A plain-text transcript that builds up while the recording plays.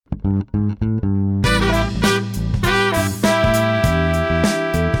Welcome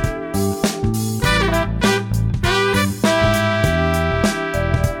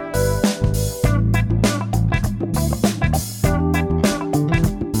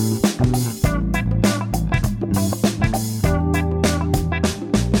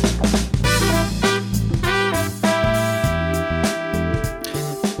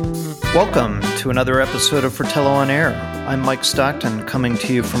to another episode of Fratello on Air. I'm Mike Stockton, coming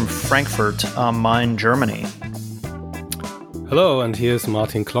to you from Frankfurt am Main, Germany. Hello, and here's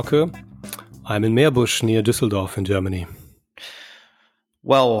Martin Glocke. I'm in Meerbusch near Düsseldorf in Germany.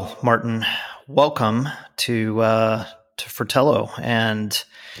 Well, Martin, welcome to Fratello, and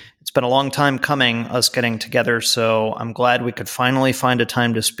it's been a long time coming, us getting together, so I'm glad we could finally find a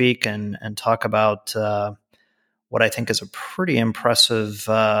time to speak and talk about what I think is a pretty impressive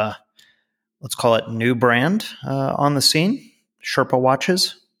let's call it new brand on the scene, Sherpa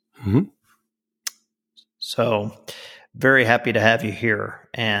Watches. Mm-hmm. So very happy to have you here.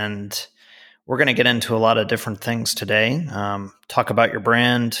 And we're going to get into a lot of different things today. Talk about your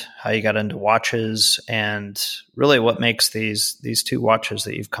brand, how you got into watches, and really what makes these two watches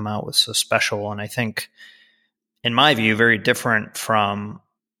that you've come out with so special. And I think, in my view, very different from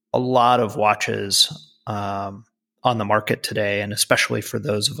a lot of watches on the market today, and especially for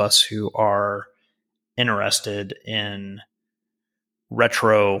those of us who are interested in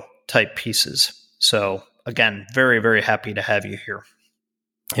retro type pieces. So again, very, very happy to have you here.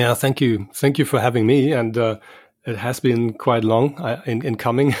 Yeah, thank you. Thank you for having me. And it has been quite long in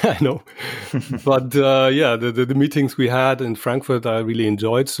coming, I know. But the meetings we had in Frankfurt, I really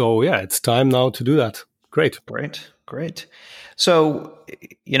enjoyed. So yeah, it's time now to do that. Great. So,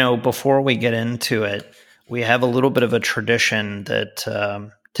 before we get into it, we have a little bit of a tradition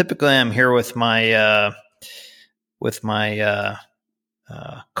that typically I'm here with my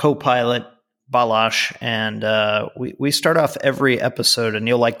co-pilot Balázs, and we start off every episode, and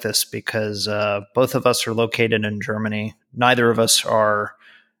you'll like this because both of us are located in Germany. Neither of us are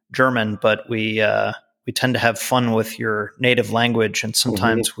German, but we tend to have fun with your native language, and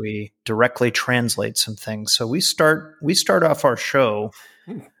sometimes we directly translate some things. So we start off our show.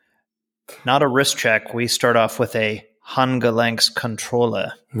 Not a wrist check. We start off with a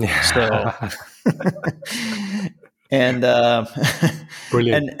Handgelenkskontrolle. So, and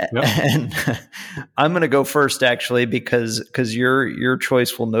brilliant. And I'm going to go first, actually, because your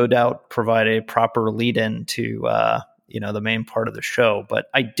choice will no doubt provide a proper lead-in to the main part of the show. But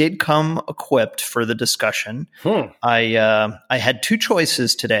I did come equipped for the discussion. I had two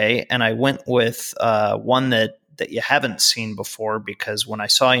choices today, and I went with one that you haven't seen before, because when I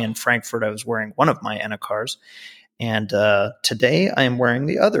saw you in Frankfurt, I was wearing one of my Ennicars, and today I am wearing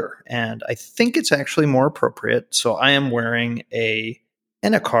the other, and I think it's actually more appropriate. So I am wearing a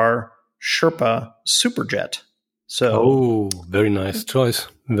Ennicar Sherpa Superjet. So, very nice choice.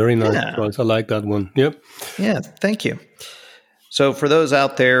 Very nice choice. I like that one. Yep. Yeah, thank you. So for those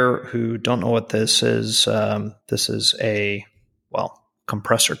out there who don't know what this is a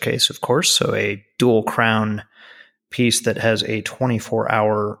compressor case, of course. So a dual crown piece that has a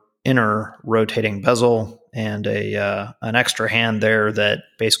 24-hour inner rotating bezel and an extra hand there that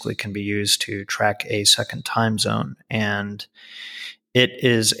basically can be used to track a second time zone. And it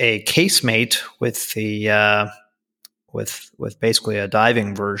is a casemate with the with basically a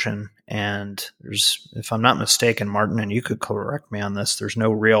diving version. And there's, if I'm not mistaken, Martin, and you could correct me on this, there's no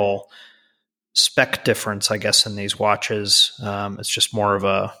real spec difference, I guess, in these watches. It's just more of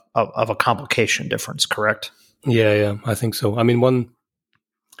a complication difference, correct? Yeah, I think so. I mean, one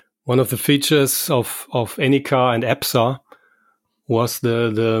of the features of Ennicar and EPSA was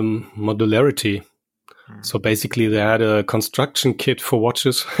the modularity. So basically, they had a construction kit for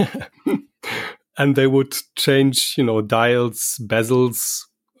watches, and they would change, dials, bezels,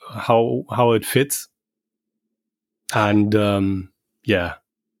 how it fits, and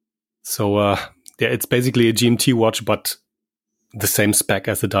So it's basically a GMT watch, but the same spec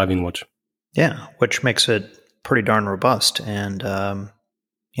as the diving watch. Yeah, which makes it pretty darn robust. And,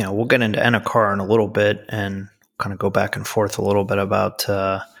 we'll get into Ennicar in a little bit and kind of go back and forth a little bit about,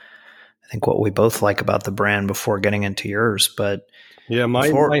 I think, what we both like about the brand before getting into yours. But yeah, my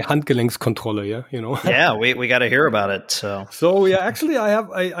Handgelenkskontrolle, yeah, we got to hear about it. So yeah, actually,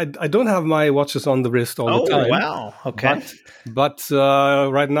 I don't have my watches on the wrist all the time. Oh, wow. Okay. But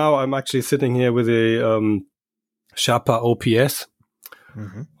right now I'm actually sitting here with a Sherpa OPS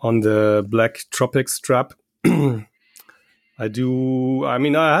on the Black Tropic strap. I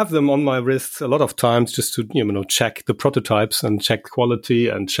have them on my wrists a lot of times just to, check the prototypes and check quality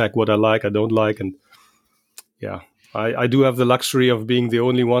and check what I like, I don't like. And yeah, I do have the luxury of being the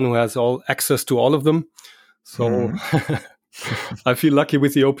only one who has all access to all of them. So I feel lucky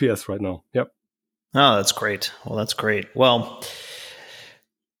with the OPS right now. Yep. Oh, that's great. Well, that's great. Well,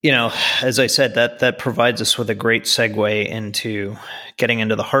 as I said, that provides us with a great segue into getting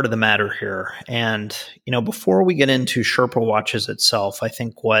into the heart of the matter here. And, before we get into Sherpa watches itself, I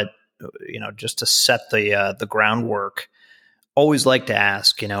think just to set the groundwork, always like to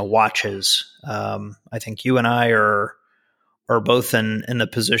ask, watches. I think you and I are both in the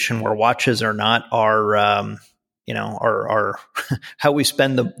position where watches are not our how we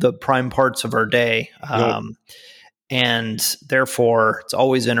spend the prime parts of our day. And therefore, it's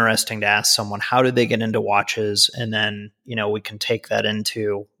always interesting to ask someone, how did they get into watches? And then, we can take that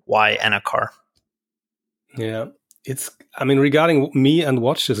into why Enicar. Yeah, regarding me and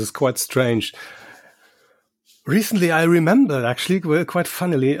watches, it's quite strange. Recently, I remember actually, quite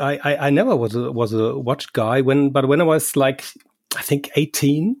funnily, I never was a watch guy. But when I was like, I think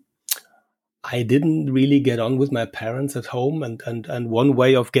 18, I didn't really get on with my parents at home. And one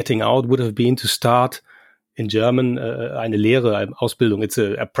way of getting out would have been to start in German, eine Lehre, Ausbildung. It's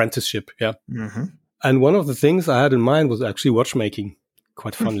an apprenticeship, yeah. Mm-hmm. And one of the things I had in mind was actually watchmaking,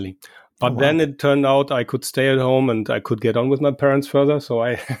 quite funnily. But then it turned out I could stay at home and I could get on with my parents further. So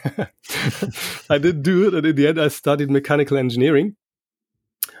I did do it. And in the end, I studied mechanical engineering.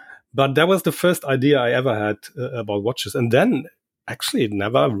 But that was the first idea I ever had about watches. And then actually it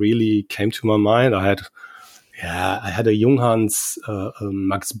never really came to my mind. I had a Junghans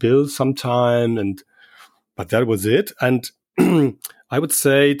Max Bill sometime, but that was it. And I would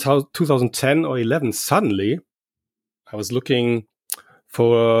say 2010 or 11, suddenly I was looking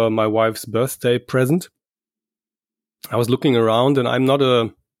for my wife's birthday present. I was looking around, and I'm not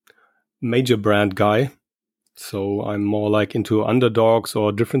a major brand guy. So I'm more like into underdogs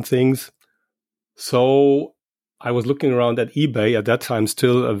or different things. So I was looking around at eBay, at that time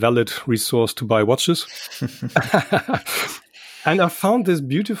still a valid resource to buy watches. And I found this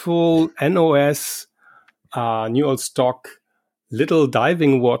beautiful NOS new old stock little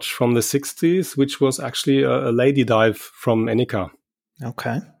diving watch from the 60s, which was actually a lady dive from Enicar.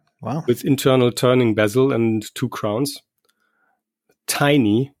 Okay. Wow. With internal turning bezel and 2 crowns.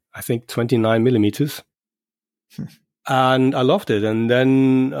 Tiny, I think 29 millimeters. And I loved it. And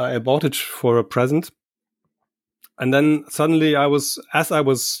then I bought it for a present. And then suddenly as I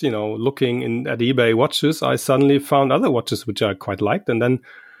was looking at eBay watches, I suddenly found other watches which I quite liked. And then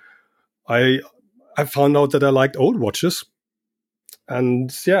I found out that I liked old watches.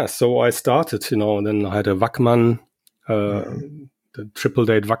 And yeah, so I started, and then I had a Wachmann, the triple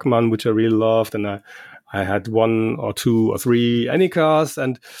date Wachmann, which I really loved. And I had 1 or 2 or 3 Enicars,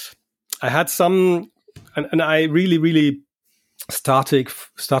 and I had some, and I really, really started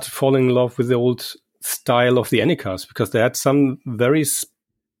falling in love with the old style of the Enicars, because they had some very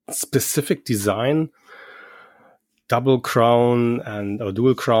specific design, double crown or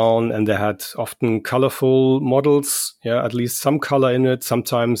dual crown, and they had often colorful models. Yeah, at least some color in it,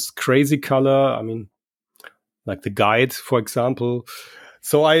 sometimes crazy color. I mean, like the Guide, for example.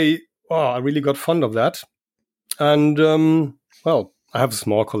 So I really got fond of that. And, I have a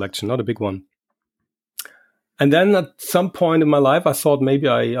small collection, not a big one. And then at some point in my life, I thought maybe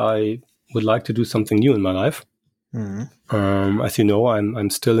I would like to do something new in my life. Mm-hmm. As you know, I'm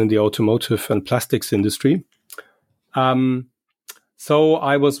still in the automotive and plastics industry. So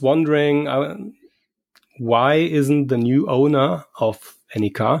I was wondering, why isn't the new owner of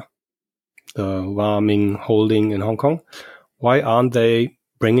Enicar, the Warming Holding in Hong Kong, why aren't they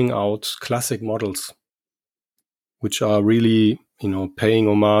bringing out classic models, which are really, paying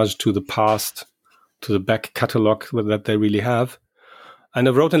homage to the past, to the back catalog that they really have? And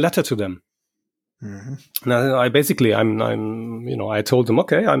I wrote a letter to them. Mm-hmm. And I told them,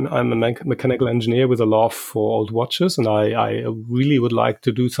 okay, I'm a mechanical engineer with a love for old watches, and I really would like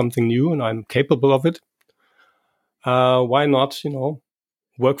to do something new, and I'm capable of it. Why not,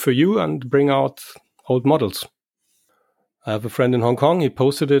 work for you and bring out old models? I have a friend in Hong Kong. He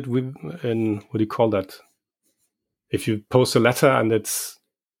posted it in, what do you call that? If you post a letter and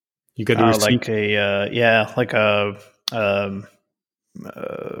you get a receipt.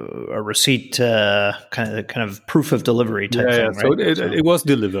 A receipt, kind of proof of delivery type thing, right? So it was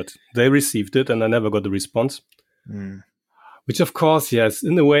delivered. They received it, and I never got the response. Mm. Which, of course, yes,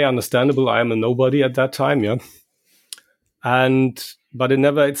 in a way understandable. I am a nobody at that time, yeah. But it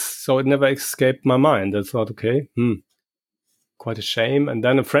never escaped my mind. I thought, okay, quite a shame. And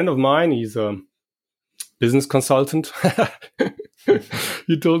then a friend of mine, he's a business consultant.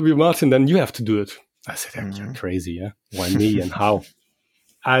 He told me, Martin, then you have to do it. I said, you're crazy, yeah? Why me and how?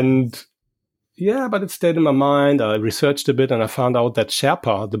 And yeah, but it stayed in my mind. I researched a bit and I found out that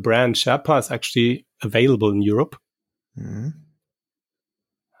Sherpa, the brand Sherpa, is actually available in Europe. Mm-hmm.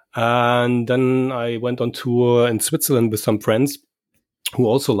 And then I went on tour in Switzerland with some friends who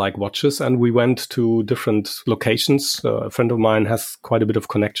also like watches. And we went to different locations. A friend of mine has quite a bit of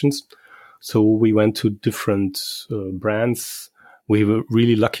connections. So we went to different brands. We were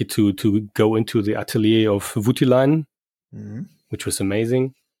really lucky to go into the atelier of Voutilainen, which was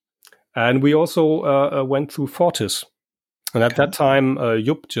amazing. And we also went through Fortis. And at that time,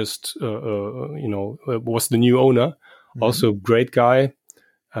 Jupp just, was the new owner. Also great guy.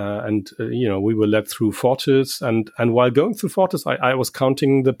 We were led through Fortis. And while going through Fortis, I was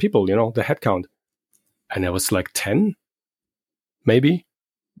counting the people, the head count. And there was like 10, maybe.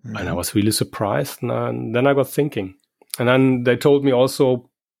 And I was really surprised. And then I got thinking. And then they told me also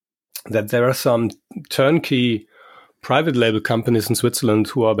that there are some turnkey private label companies in Switzerland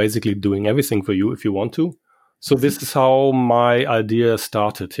who are basically doing everything for you if you want to. So this is how my idea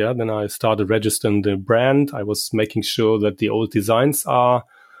started. Yeah. Then I started registering the brand. I was making sure that the old designs are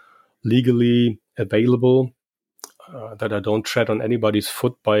legally available, that I don't tread on anybody's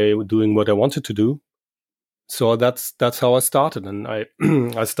foot by doing what I wanted to do. So that's how I started. And I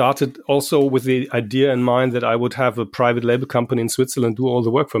I started also with the idea in mind that I would have a private label company in Switzerland do all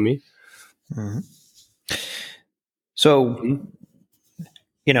the work for me. So,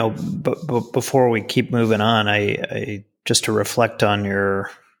 before we keep moving on, I just to reflect on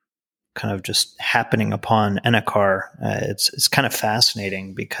your kind of just happening upon Ennicar, it's kind of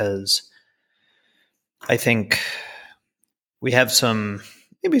fascinating because I think we have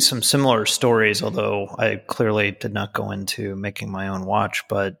maybe some similar stories, although I clearly did not go into making my own watch,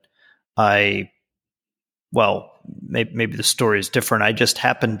 but maybe the story is different. I just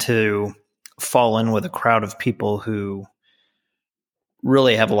happened to fall in with a crowd of people who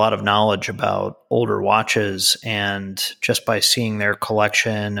really have a lot of knowledge about older watches, and just by seeing their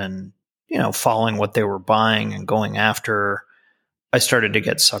collection and, following what they were buying and going after, I started to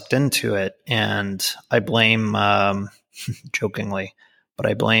get sucked into it. And I blame, jokingly, but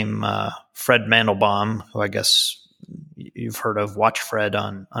I blame Fred Mandelbaum, who I guess you've heard of, Watch Fred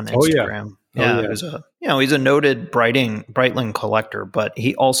on Instagram. He's a noted Breitling collector, but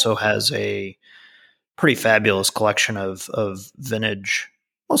he also has a pretty fabulous collection of vintage,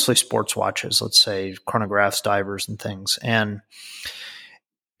 mostly sports watches, let's say chronographs, divers, and things. And,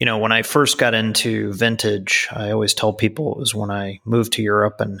 when I first got into vintage, I always tell people it was when I moved to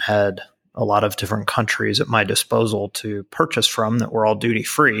Europe and had a lot of different countries at my disposal to purchase from that were all duty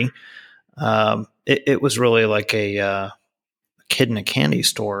free. It was really like a kid in a candy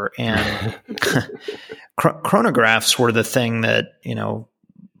store, and chronographs were the thing that,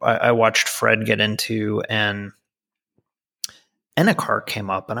 I watched Fred get into, and Ennicar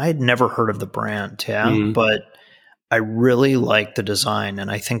came up, and I had never heard of the brand. But I really liked the design. And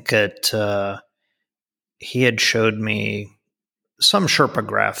I think that he had showed me some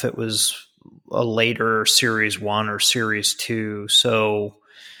Sherpograph. It was a later Series 1 or Series 2. So,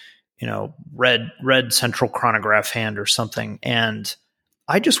 red central chronograph hand or something. And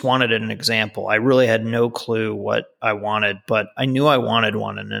I just wanted an example. I really had no clue what I wanted, but I knew I wanted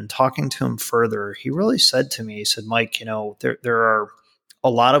one. And then talking to him further, he really said to me, he said, Mike, there are a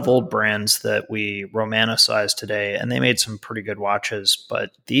lot of old brands that we romanticize today, and they made some pretty good watches,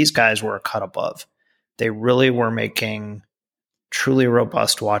 but these guys were a cut above. They really were making truly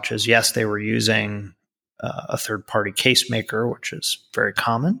robust watches. Yes, they were using a third-party case maker, which is very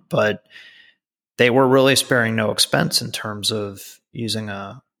common, but they were really sparing no expense in terms of using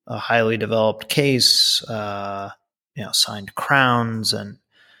a highly developed case, signed crowns and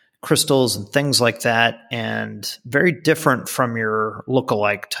crystals and things like that, and very different from your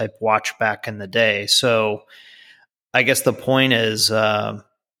lookalike type watch back in the day. So I guess the point is,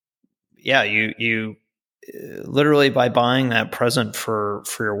 you literally, by buying that present for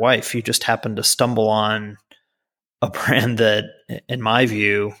your wife, you just happened to stumble on a brand that, in my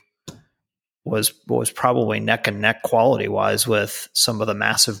view, was probably neck and neck quality wise with some of the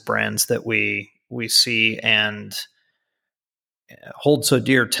massive brands that we see and hold so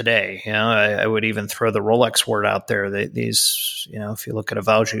dear today. I would even throw the Rolex word out there. These, if you look at a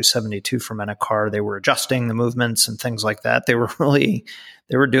Valjoux 72 from Ennicar, they were adjusting the movements and things like that. They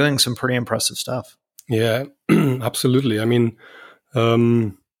were doing some pretty impressive stuff. Yeah, absolutely. I mean,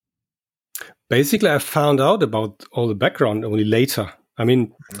 basically I found out about all the background only later. I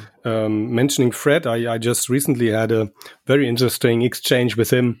mean, mentioning Fred, I just recently had a very interesting exchange with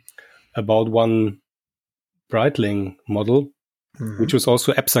him about one Breitling model, which was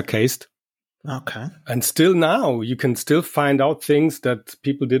also EPSA cased. Okay. And still now, you can still find out things that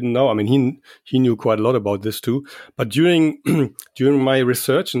people didn't know. I mean, he knew quite a lot about this too. But during during my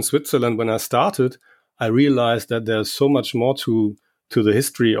research in Switzerland, when I started, I realized that there's so much more to the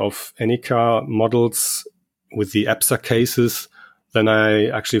history of Enica models with the EPSA cases than I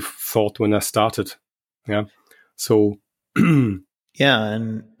actually thought when I started. Yeah. So. Yeah,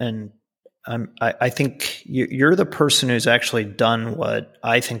 and I think you're the person who's actually done what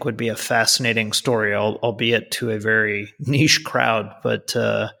I think would be a fascinating story, albeit to a very niche crowd. But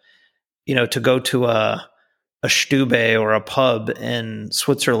to go to a Stube or a pub in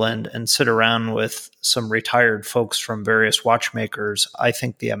Switzerland and sit around with some retired folks from various watchmakers, I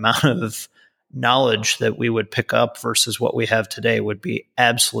think the amount of knowledge that we would pick up versus what we have today would be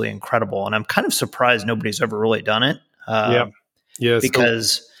absolutely incredible. And I'm kind of surprised nobody's ever really done it. Yeah.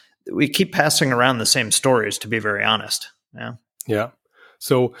 Because we keep passing around the same stories, to be very honest. Yeah. Yeah.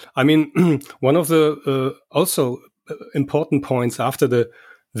 So, I mean, one of the also important points after the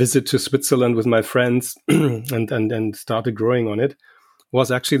visit to Switzerland with my friends and started growing on it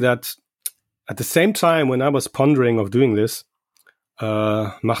was actually that at the same time when I was pondering of doing this,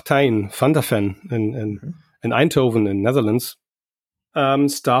 Martijn van der Ven in Eindhoven in Netherlands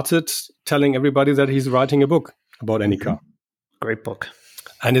started telling everybody that he's writing a book about Enica. Great book.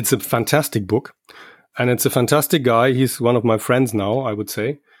 And it's a fantastic book. And it's a fantastic guy. He's one of my friends now, I would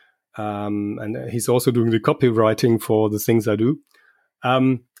say. And he's also doing the copywriting for the things I do.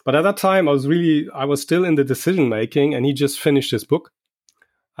 But at that time, I was still in the decision making, and he just finished his book.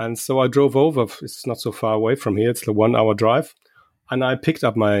 And so I drove over. It's not so far away from here. It's a 1 hour drive. And I picked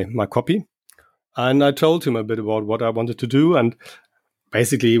up my copy, and I told him a bit about what I wanted to do. And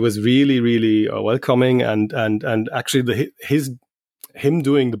basically, he was really, really welcoming. And actually, him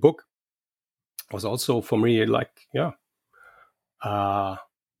doing the book was also for me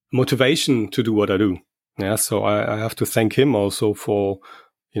motivation to do what I do. Yeah, so I have to thank him also for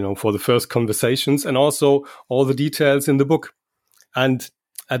the first conversations and also all the details in the book. And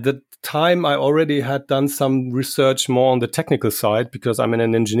at the time, I already had done some research more on the technical side because I'm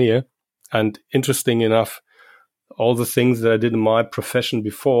an engineer. And interesting enough, all the things that I did in my profession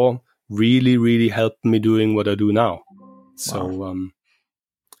before really, really helped me doing what I do now. Wow.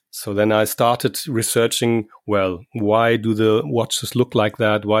 So then I started researching, well, why do the watches look like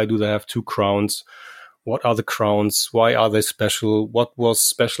that? Why do they have 2 crowns? What are the crowns? Why are they special? What was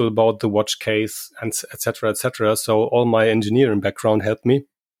special about the watch case? And et cetera, et cetera. So all my engineering background helped me.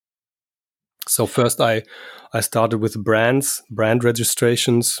 So first I started with brand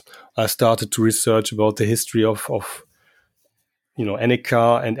registrations. I started to research about the history of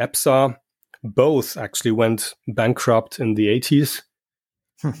Enica and EPSA. Both actually went bankrupt in the 80s.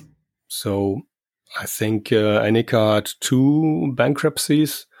 So I think Enica had 2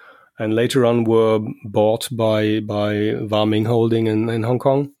 bankruptcies and later on were bought by Warming Holding in Hong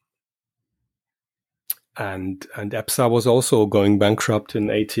Kong. And EPSA was also going bankrupt in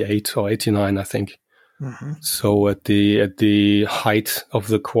 88 or 89, I think. Mm-hmm. So at the height of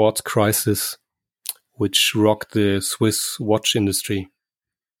the quartz crisis, which rocked the Swiss watch industry.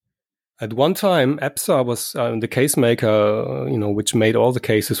 At one time, EPSA was the case maker, which made all the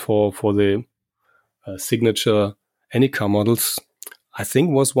cases for the signature Enica models. I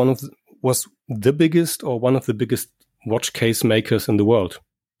think was the biggest or one of the biggest watch case makers in the world.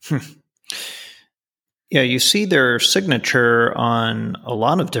 Yeah, you see their signature on a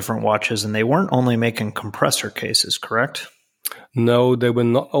lot of different watches, and they weren't only making compressor cases, correct? No, they were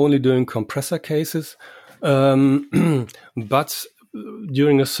not only doing compressor cases, but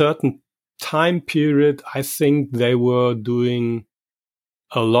during a certain time period, I think they were doing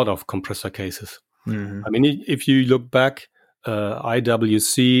a lot of compressor cases. Mm-hmm. I mean, if you look back,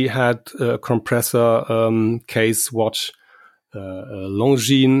 IWC had a compressor case watch.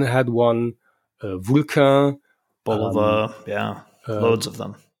 Longines had one. Vulcain, Bulova, loads of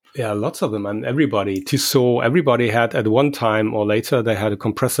them. Yeah, lots of them, and Tissot, everybody had at one time or later they had a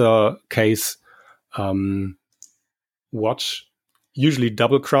compressor case watch, usually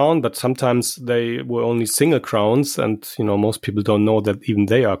double crown, but sometimes they were only single crowns, and most people don't know that even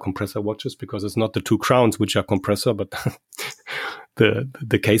they are compressor watches because it's not the 2 crowns which are compressor, but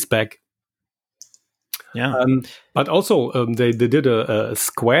the case back. Yeah, but also they did a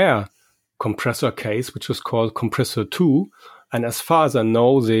square compressor case, which was called Compressor 2. And as far as I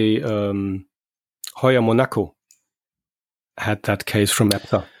know, the Heuer Monaco had that case from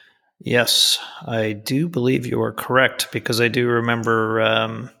EPSA. Yes, I do believe you are correct because I do remember,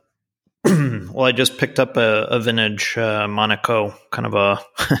 I just picked up a vintage Monaco, kind of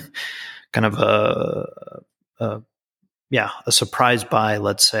a a surprise buy,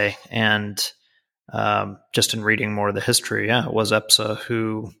 let's say. And just in reading more of the history, it was EPSA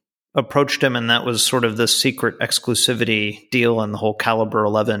who approached him, and that was sort of the secret exclusivity deal in the whole Caliber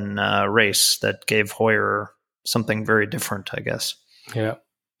 11 race that gave Heuer something very different, I guess. Yeah.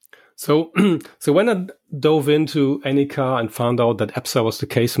 So when I dove into Anycar and found out that EPSA was the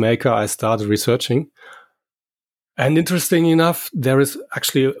case maker, I started researching. And interesting enough, there is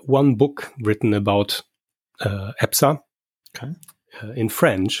actually one book written about EPSA in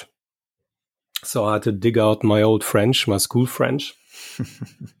French. So I had to dig out my old French, my school French.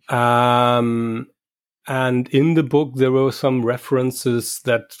 And in the book, there were some references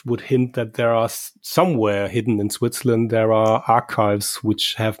that would hint that there are somewhere hidden in Switzerland, there are archives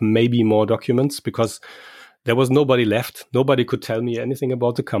which have maybe more documents, because there was nobody left. Nobody could tell me anything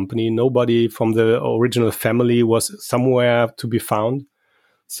about the company. Nobody from the original family was somewhere to be found.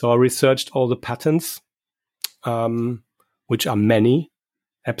 So I researched all the patents, which are many.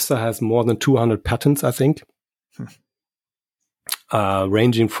 EPSA has more than 200 patents, I think,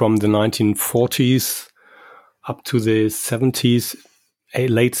 ranging from the 1940s up to the 70s,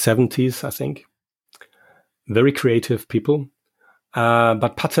 late 70s, I think. Very creative people.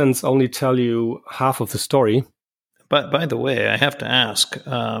 But patents only tell you half of the story. But by the way, I have to ask,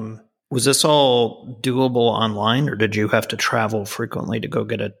 was this all doable online, or did you have to travel frequently to go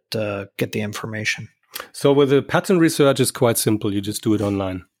get the information? So with the patent research, it's quite simple. You just do it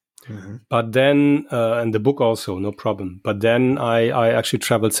online. Mm-hmm. But then, and the book also, no problem. But then I actually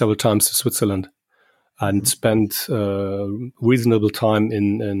traveled several times to Switzerland and spent reasonable time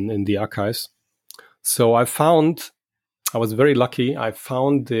in the archives. So I was very lucky. I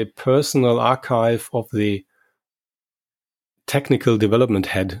found the personal archive of the technical development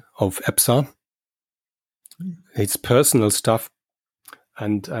head of EPSA. It's personal stuff.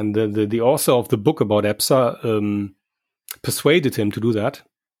 And the author of the book about EPSA persuaded him to do that.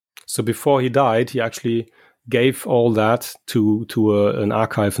 So before he died, he actually gave all that to an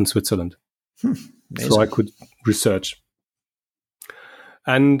archive in Switzerland. So I could research.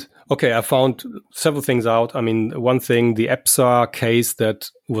 And okay, I found several things out. I mean, one thing, the EPSA case that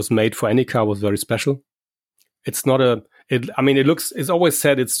was made for Anycar was very special. It's not it's always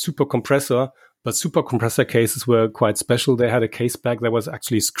said it's super compressor, but super compressor cases were quite special. They had a case back that was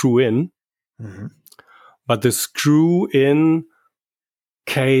actually screw in. Mm-hmm. But the screw in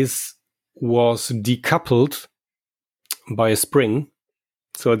case was decoupled by a spring.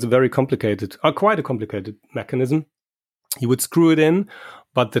 So it's very complicated, quite a complicated mechanism. You would screw it in,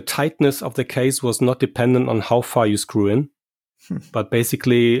 but the tightness of the case was not dependent on how far you screw in. But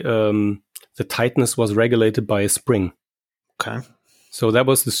basically, the tightness was regulated by a spring. Okay. So that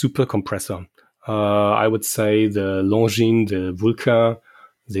was the super compressor. I would say the Longines, the Vulcain,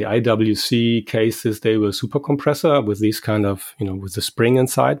 the IWC cases, they were super compressor with these kind of, with the spring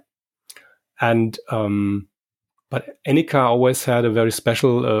inside. And, but Anycar always had a very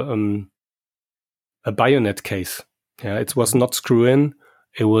special, a bayonet case. Yeah, it was not screw in.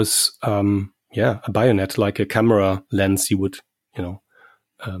 It was, a bayonet, like a camera lens you would,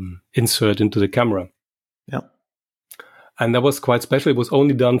 insert into the camera. Yeah. And that was quite special. It was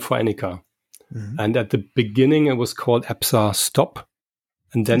only done for Anycar. Mm-hmm. And at the beginning, it was called EPSA Stop.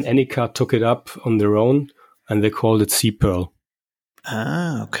 And then Anycar took it up on their own, and they called it Sea Pearl.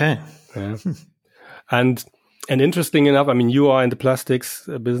 Ah, okay. Yeah. And interesting enough, I mean, you are in the plastics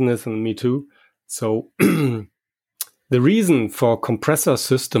business, and me too. So the reason for compressor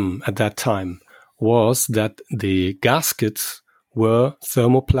system at that time was that the gaskets were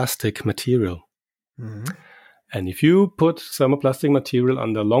thermoplastic material. Mm-hmm. And if you put thermoplastic material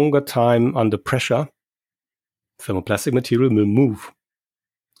under longer time under pressure, thermoplastic material will move.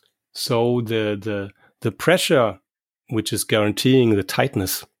 So the pressure, which is guaranteeing the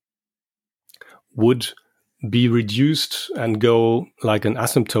tightness, would be reduced and go like an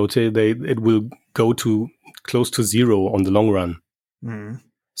asymptote. It will go to close to zero on the long run. Mm.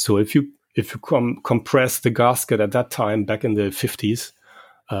 So if you compress the gasket at that time, back in the 50s,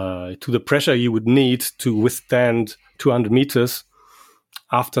 to the pressure you would need to withstand 200 meters,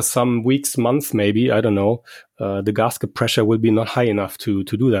 after some weeks, months, maybe, I don't know, the gasket pressure will be not high enough to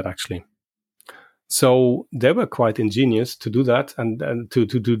do that, actually. So they were quite ingenious to do that and to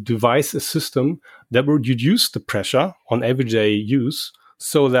devise a system that would reduce the pressure on everyday use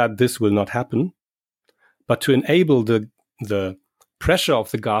so that this will not happen, but to enable the pressure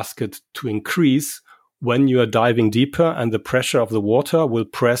of the gasket to increase when you are diving deeper, and the pressure of the water will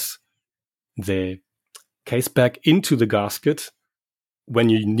press the case back into the gasket when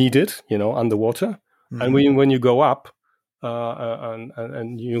you need it, underwater. Mm-hmm. And when you go up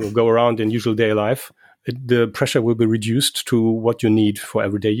and you go around in usual day life, the pressure will be reduced to what you need for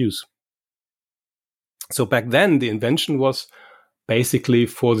everyday use. So back then, the invention was basically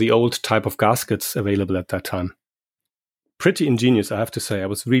for the old type of gaskets available at that time. Pretty ingenious, I have to say. I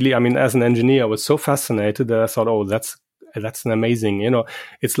was really, as an engineer, I was so fascinated that I thought, oh, that's an amazing,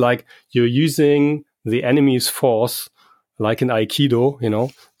 it's like you're using the enemy's force, like in Aikido,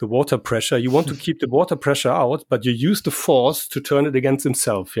 the water pressure. You want to keep the water pressure out, but you use the force to turn it against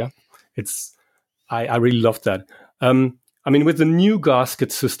himself. Yeah. I really loved that. With the new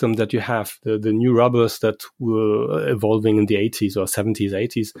gasket system that you have, the new rubbers that were evolving in the 80s or 70s,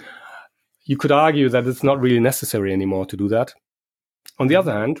 80s, you could argue that it's not really necessary anymore to do that. On the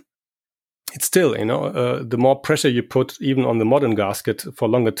other hand, it's still, the more pressure you put even on the modern gasket for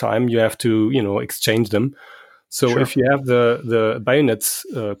a longer time, you have to, exchange them. So sure. If you have the bayonets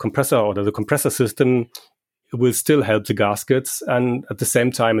compressor or the compressor system, it will still help the gaskets. And at the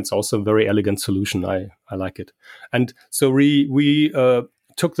same time, it's also a very elegant solution. I like it. And so we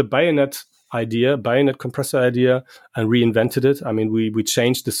took the bayonet compressor idea, and reinvented it. We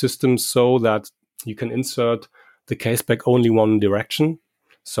changed the system so that you can insert the case back only one direction.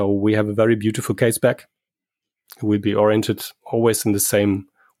 So we have a very beautiful case back. It will be oriented always in the same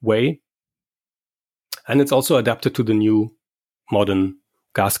way. And it's also adapted to the new modern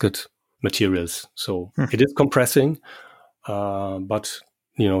gasket materials. So it is compressing, but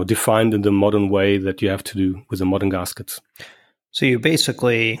defined in the modern way that you have to do with the modern gaskets. So you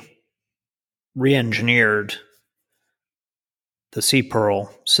basically re-engineered the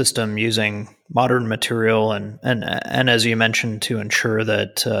C-Pearl system using modern material and as you mentioned, to ensure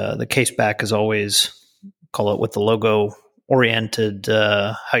that the case back is always, call it with the logo oriented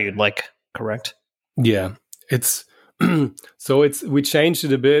how you'd like, correct? Yeah, it's we changed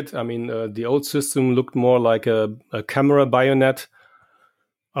it a bit. The old system looked more like a camera bayonet.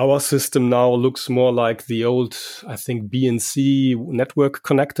 Our system now looks more like the old, I think, BNC network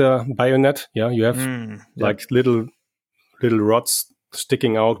connector bayonet. Yeah, you have like little rods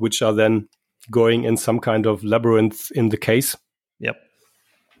sticking out, which are then going in some kind of labyrinth in the case. Yep.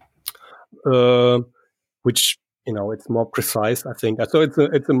 Which, it's more precise, I think. So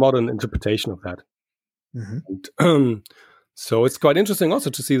it's a modern interpretation of that. Mm-hmm. And, so it's quite interesting also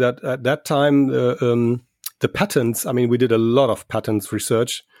to see that at that time, the patents, we did a lot of patents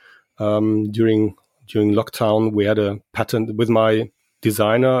research during lockdown. We had a patent with my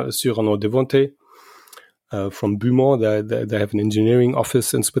designer, Cyrano Devonte, from Beaumont. They have an engineering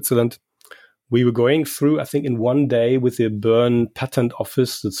office in Switzerland. We were going through, I think in one day with the Bern patent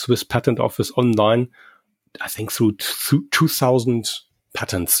office, the Swiss patent office online, I think through 2,000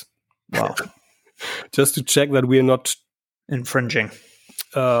 patents. Wow. Just to check that we are not infringing.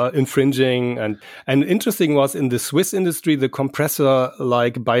 And interesting was in the Swiss industry, the compressor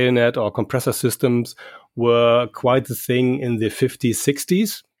like bayonet or compressor systems were quite a thing in the 50s,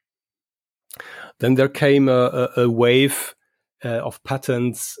 60s. Then there came a wave of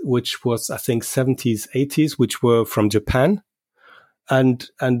patents, which was, I think, 70s, 80s, which were from Japan. And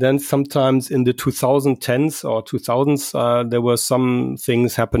then sometimes in the 2010s or 2000s, there were some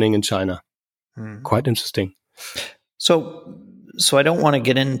things happening in China. Quite interesting. So I don't want to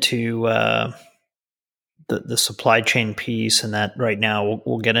get into the supply chain piece and that right now.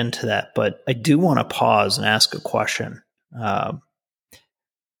 We'll get into that, but I do want to pause and ask a question.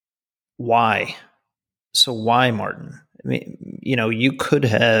 Why? So why, Martin? You could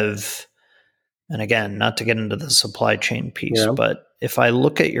have, and again, not to get into the supply chain piece, but if I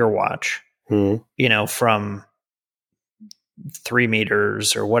look at your watch, from 3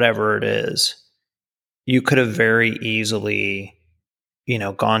 meters or whatever it is, you could have very easily,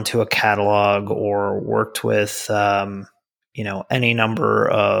 gone to a catalog or worked with, any number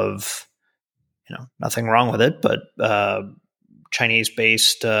of, nothing wrong with it, but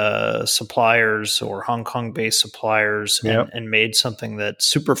Chinese-based suppliers or Hong Kong-based suppliers and made something that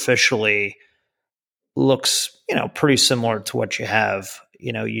superficially looks, pretty similar to what you have.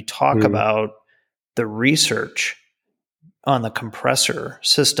 You talk about the research on the compressor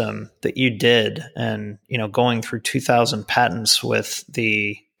system that you did and, going through 2,000 patents with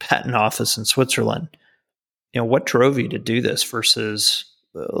the patent office in Switzerland. What drove you to do this versus,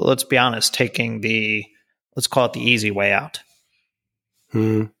 let's be honest, taking let's call it the easy way out?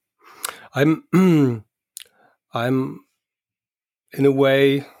 I'm in a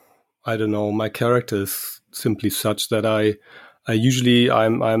way, I don't know, my character is simply such that I'm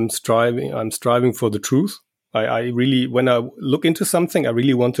striving for the truth. I really, when I look into something, I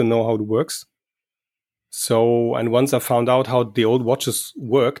really want to know how it works. So, and once I found out how the old watches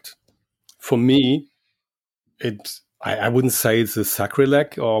worked, for me, I wouldn't say it's a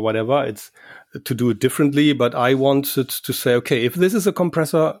sacrilege or whatever. It's to do it differently, but I wanted to say, okay, if this is a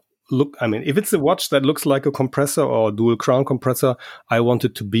compressor, if it's a watch that looks like a compressor or a dual crown compressor, I want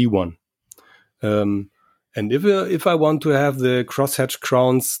it to be one. And if I want to have the crosshatch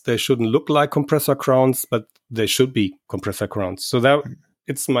crowns, they shouldn't look like compressor crowns, but they should be compressor crowns. So that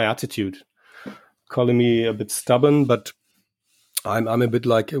it's my attitude. Calling me a bit stubborn, but I'm a bit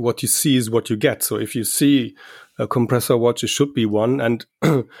like what you see is what you get. So if you see a compressor watch, it should be one. And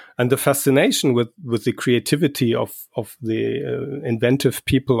and the fascination with the creativity of the inventive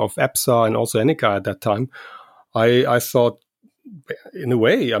people of EPSA and also Enica at that time, I thought, in a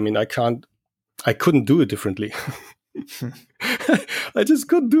way, I couldn't do it differently. I just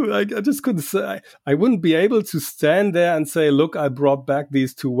couldn't do it. I just couldn't say. I wouldn't be able to stand there and say, look, I brought back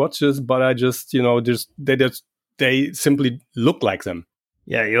these two watches, but I just, they simply look like them.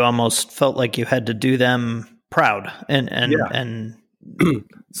 Yeah, you almost felt like you had to do them proud and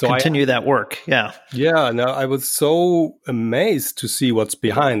so continue that work. Yeah. Yeah, no, I was so amazed to see what's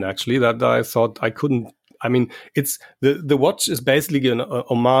behind, actually, that I thought I couldn't. It's the watch is basically an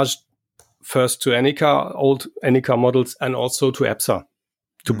homage first to Enica, old Enica models, and also to EPSA,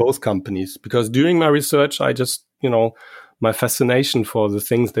 to both companies. Because during my research, I just, my fascination for the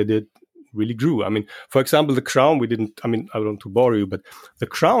things they did really grew. For example, the crown, I don't want to bore you, but the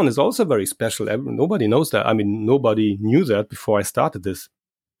crown is also very special. Nobody knows that. Nobody knew that before I started this.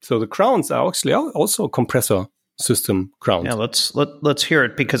 So the crowns are actually also compressor system crowns. Yeah, let's hear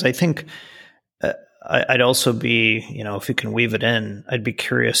it, because I think I'd also be, if you can weave it in, I'd be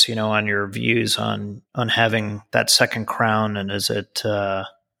curious, on your views on having that second crown, and is it an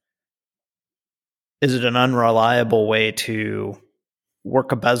unreliable way to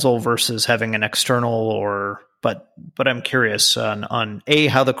work a bezel versus having an external, but I'm curious on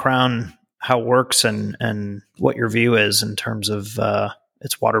how the crown, how it works, and what your view is in terms of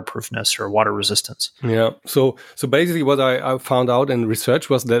its waterproofness or water resistance. Yeah. So basically what I found out in research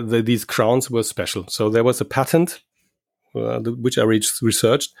was that these crowns were special. So there was a patent, which I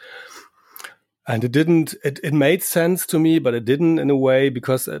researched, and it made sense to me, but it didn't in a way,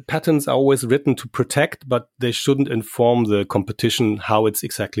 because patents are always written to protect, but they shouldn't inform the competition how it's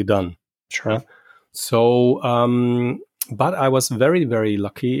exactly done. Sure. So, but I was very, very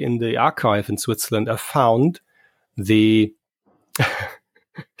lucky. In the archive in Switzerland, I found the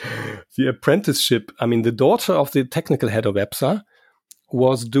apprenticeship. The daughter of the technical head of EPSA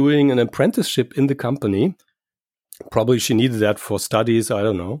was doing an apprenticeship in the company. Probably she needed that for studies, I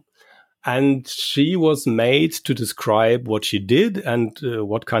don't know. And she was made to describe what she did and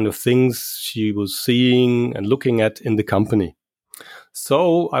what kind of things she was seeing and looking at in the company.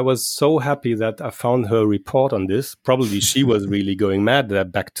 So I was so happy that I found her report on this. Probably she was really going mad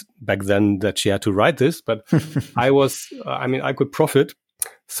that back then that she had to write this, but I could profit.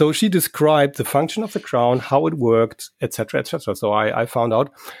 So she described the function of the crown, how it worked, etc., etc. So I found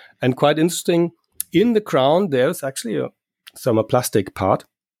out, and quite interesting, in the crown there's actually a thermoplastic part.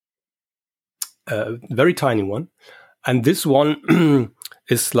 Very tiny one. And this one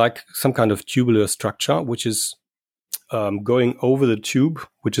is like some kind of tubular structure, which is going over the tube,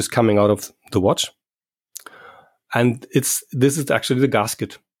 which is coming out of the watch. And this is actually the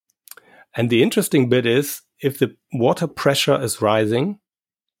gasket. And the interesting bit is, if the water pressure is rising,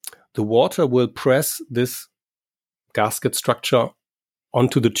 the water will press this gasket structure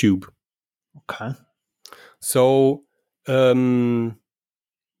onto the tube. Okay. So,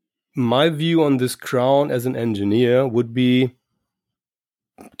 my view on this crown as an engineer would be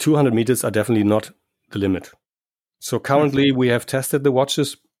 200 meters are definitely not the limit. So currently we have tested the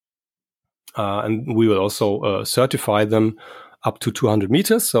watches and we will also certify them up to 200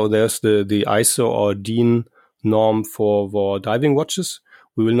 meters. So there's the ISO or DIN norm for diving watches.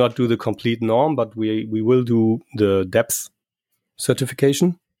 We will not do the complete norm, but we will do the depth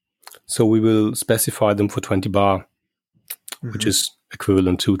certification. So we will specify them for 20 bar, which is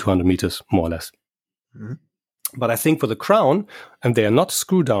equivalent to 200 meters, more or less. Mm-hmm. But I think for the crown, and they are not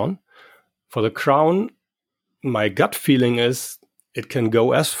screw down, for the crown, my gut feeling is it can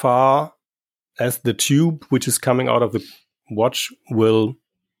go as far as the tube which is coming out of the watch will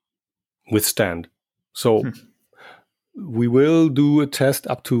withstand. So we will do a test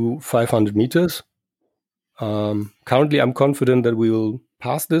up to 500 meters. Currently, I'm confident that we will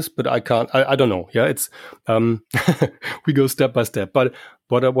pass this, but I don't know. Yeah, it's we go step by step. But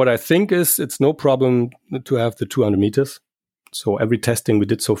what I think is it's no problem to have the 200 meters. So every testing we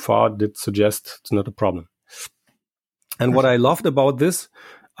did so far did suggest it's not a problem. And what I loved about this,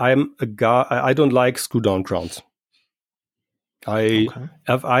 I'm a guy, I don't like screw down crowns.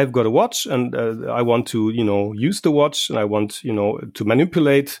 I've got a watch, and I want to, use the watch, and I want, to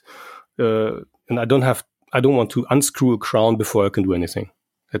manipulate, and I don't want to unscrew a crown before I can do anything.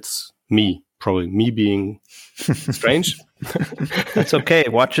 That's probably me being strange. That's okay.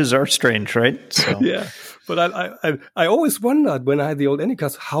 Watches are strange, right? So. Yeah. But I always wondered when I had the old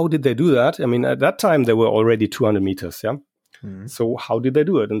Anycars, how did they do that? I mean, at that time, they were already 200 meters, yeah? Mm-hmm. So how did they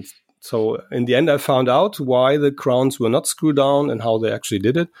do it? And so in the end, I found out why the crowns were not screwed down and how they actually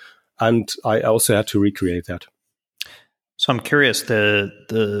did it. And I also had to recreate that. So I'm curious,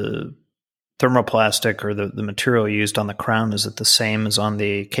 the thermoplastic or the material used on the crown, is it the same as on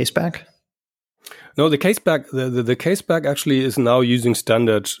the case back? No, the case back, the case back actually is now using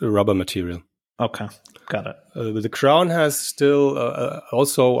standard rubber material. Okay, got it. The crown has still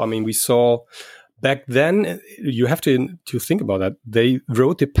also, I mean, we saw back then, you have to think about that. They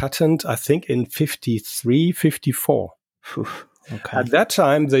wrote the patent, I think, in 53, 54. Okay. At that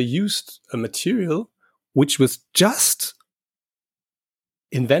time, they used a material which was just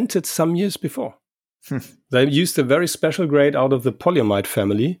invented some years before. They used a very special grade out of the polyamide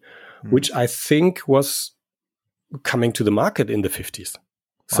family, which I think was coming to the market in the 50s. Wow.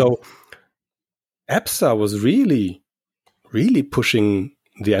 So EPSA was really, really pushing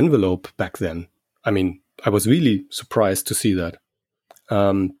the envelope back then. I mean, I was really surprised to see that.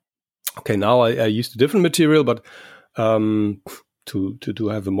 Okay, now I used a different material, but to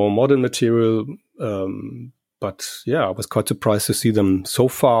have a more modern material. But yeah, I was quite surprised to see them so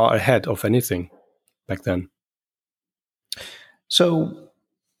far ahead of anything back then. So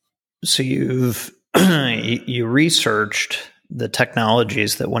you've you researched the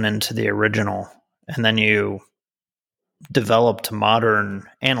technologies that went into the original, and then you developed modern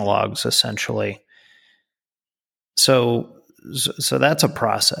analogs, essentially. So that's a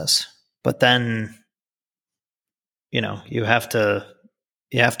process. But then, you have to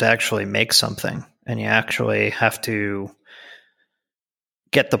actually make something, and you actually have to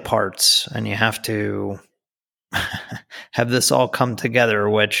get the parts, and you have to have this all come together,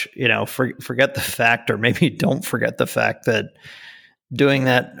 which, forget the fact, or maybe don't forget the fact that doing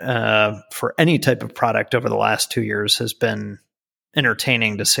that for any type of product over the last 2 years has been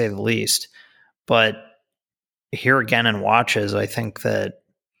entertaining, to say the least. But here again in watches, I think that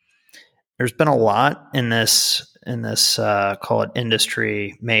there's been a lot in this call it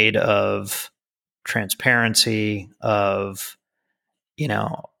industry made of transparency, of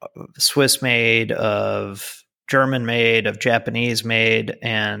Swiss made, of German made, of Japanese made,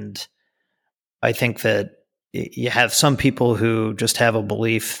 and I think that you have some people who just have a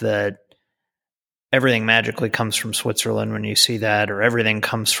belief that everything magically comes from Switzerland when you see that, or everything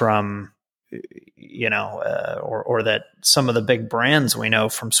comes from, or that some of the big brands we know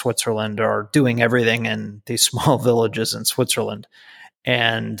from Switzerland are doing everything in these small villages in Switzerland.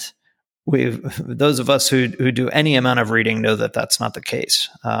 And those of us who do any amount of reading know that that's not the case.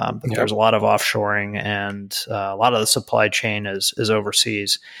 There's a lot of offshoring, and a lot of the supply chain is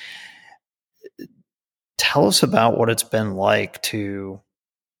overseas. Tell us about what it's been like to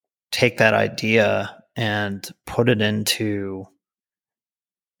take that idea and put it into,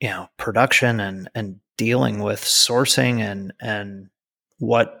 production and dealing with sourcing and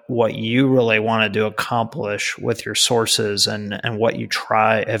what you really wanted to accomplish with your sources and what you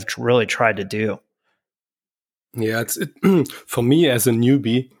have really tried to do. Yeah, for me as a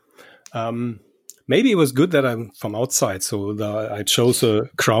newbie, maybe it was good that I'm from outside. So I chose a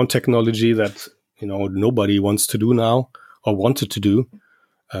crown technology that, nobody wants to do now or wanted to do,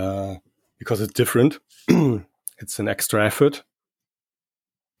 because it's different. It's an extra effort.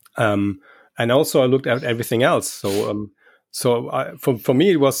 And also I looked at everything else. So for me,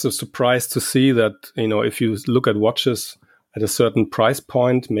 it was a surprise to see that, if you look at watches at a certain price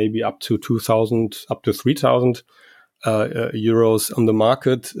point, maybe up to 2,000, up to 3,000 euros on the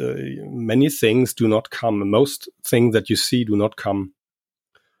market, many things do not come. Most things that you see do not come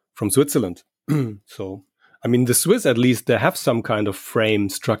from Switzerland. So, I mean, the Swiss, at least, they have some kind of frame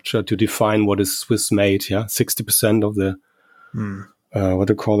structure to define what is Swiss made. Yeah, 60% of the what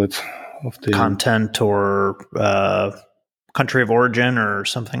do you call it? Of the content or country of origin or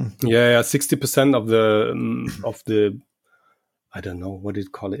something. Yeah, 60% of the I don't know what you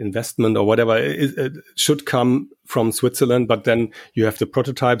call it, investment or whatever. It should come from Switzerland, but then you have the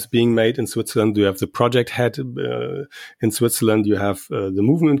prototypes being made in Switzerland. You have the project head in Switzerland. You have the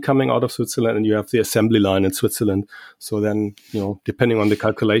movement coming out of Switzerland, and you have the assembly line in Switzerland. So then, depending on the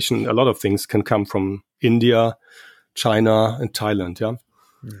calculation, a lot of things can come from India, China, and Thailand. Yeah.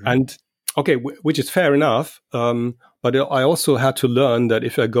 Mm-hmm. And okay, which is fair enough. But I also had to learn that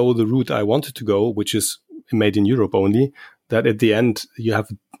if I go the route I wanted to go, which is made in Europe only, that at the end you have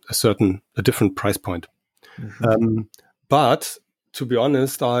a different price point. Mm-hmm. But to be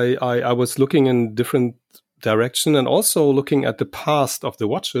honest, I was looking in different direction and also looking at the past of the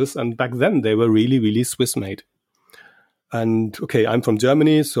watches. And back then they were really, really Swiss made. And okay, I'm from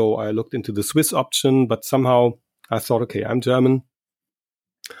Germany, so I looked into the Swiss option, but somehow I thought, okay, I'm German.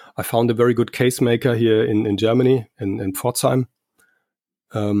 I found a very good case maker here in Germany, in Pforzheim.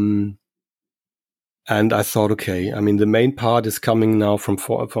 And I thought, okay, I mean, the main part is coming now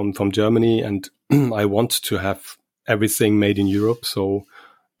from Germany, and I want to have everything made in Europe. So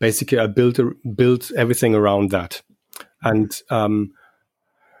basically, I built everything around that. And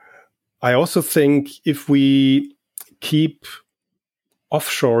I also think if we keep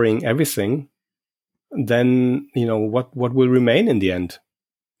offshoring everything, then what will remain in the end?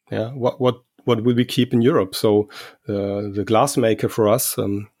 Yeah, what will we keep in Europe? So the glass maker for us,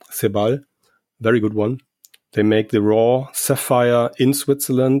 Sebal, very good one. They make the raw sapphire in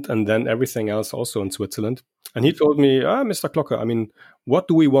Switzerland and then everything else also in Switzerland. And he told me, Mr. Klocke, I mean, what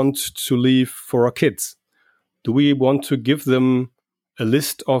do we want to leave for our kids? Do we want to give them a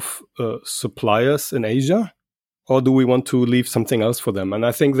list of suppliers in Asia, or do we want to leave something else for them? And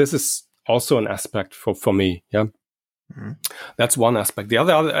I think this is also an aspect for me. Yeah. Mm-hmm. That's one aspect. The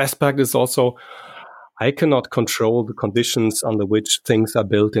other aspect is also I cannot control the conditions under which things are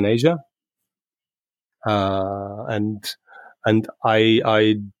built in Asia. And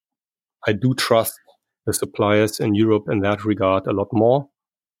I do trust the suppliers in Europe in that regard a lot more.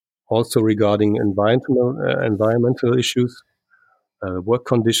 Also regarding environmental issues, work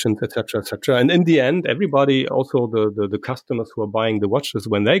conditions, etc., etc. And in the end, everybody, also the customers who are buying the watches,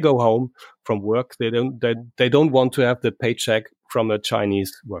 when they go home from work, they don't want to have the paycheck from a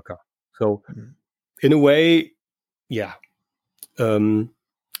Chinese worker. So, in a way, yeah.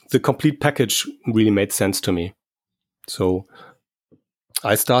 The complete package really made sense to me. So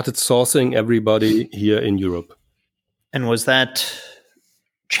I started sourcing everybody here in Europe. And was that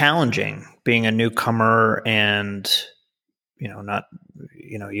challenging, being a newcomer and, you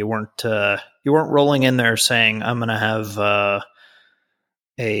weren't rolling in there saying, I'm going to have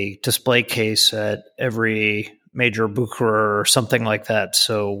a display case at every major Bucherer or something like that.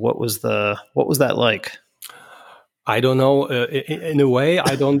 So what was that like? I don't know. In a way,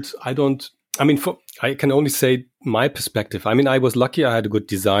 I mean, I can only say my perspective. I mean, I was lucky. I had a good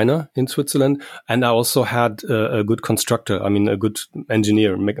designer in Switzerland, and I also had a good constructor. I mean, a good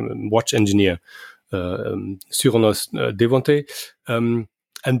engineer, watch engineer, Cyronos Devonte,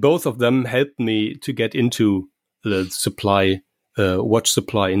 and both of them helped me to get into the watch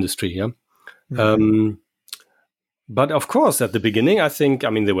supply industry. Yeah. Mm-hmm. But of course, at the beginning,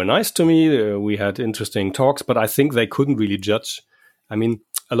 they were nice to me. We had interesting talks, but I think they couldn't really judge. I mean,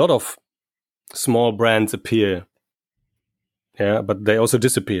 a lot of small brands appear, yeah, but they also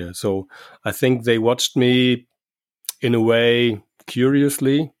disappear. So I think they watched me in a way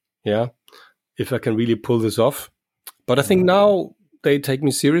curiously, yeah, if I can really pull this off. But I think now they take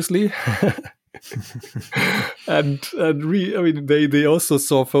me seriously. They also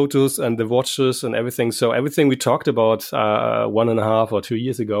saw photos and the watches and everything. So everything we talked about 1.5 or 2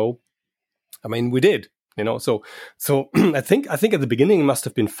 years ago, I mean, we did, So I think at the beginning it must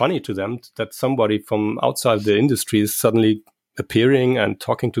have been funny to them that somebody from outside the industry is suddenly appearing and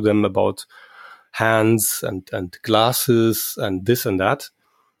talking to them about hands and glasses and this and that.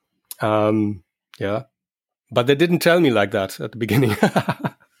 Yeah, but they didn't tell me like that at the beginning.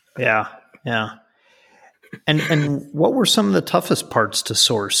 Yeah. Yeah. And what were some of the toughest parts to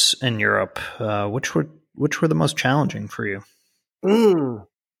source in Europe? Which were the most challenging for you?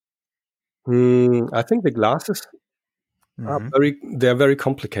 I think the glasses are very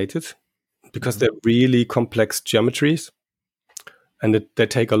complicated because they're really complex geometries, and they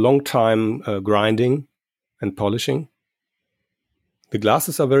take a long time grinding and polishing. The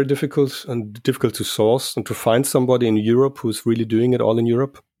glasses are very difficult to source and to find somebody in Europe who's really doing it all in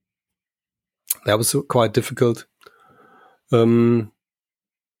Europe. That was quite difficult. The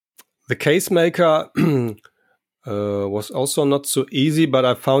case maker was also not so easy, but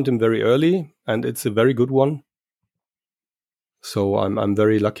I found him very early, and it's a very good one. So I'm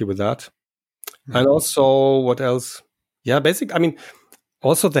very lucky with that. Mm-hmm. And also, what else? Yeah,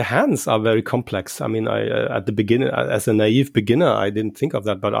 also the hands are very complex. I mean, at the beginning, as a naive beginner, I didn't think of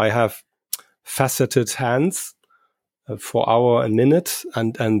that, but I have faceted hands for hour and minute,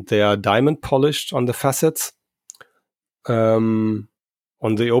 and they are diamond polished on the facets.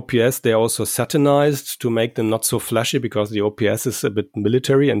 On the OPS, they are also satinized to make them not so flashy, because the OPS is a bit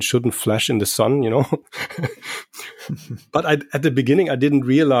military and shouldn't flash in the sun, But at the beginning, I didn't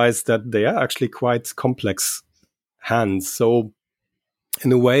realize that they are actually quite complex hands. So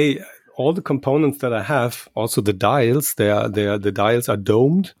in a way, all the components that I have, also the dials, the dials are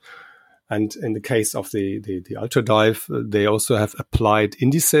domed. And in the case of the Ultra Dive, they also have applied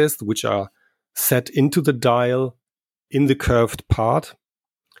indices, which are set into the dial in the curved part.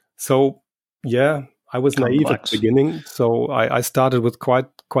 So, yeah, I was naive at the beginning. So I started with quite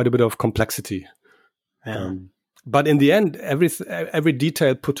a bit of complexity. Yeah. But in the end, every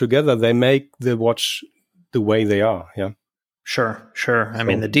detail put together, they make the watch the way they are. Yeah. Sure. I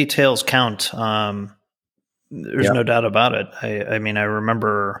mean, the details count. There's no doubt about it. I mean, I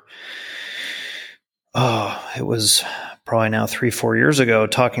remember, it was probably now 3-4 years ago,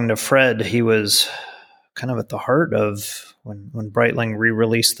 talking to Fred. He was kind of at the heart of when Breitling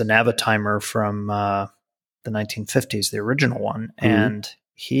re-released the Navitimer from the 1950s, the original one. Mm-hmm. And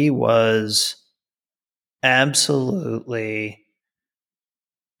he was absolutely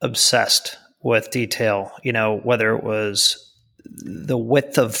obsessed with detail, whether it was the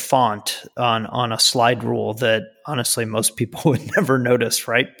width of font on a slide rule that honestly most people would never notice,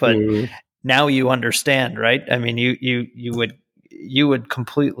 right? But now you understand, right? I mean, you would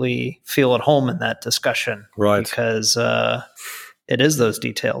completely feel at home in that discussion, right? Because it is those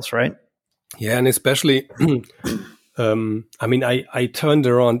details, right? Yeah, and especially, I mean, I turned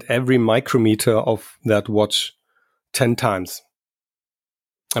around every micrometer of that watch 10 times.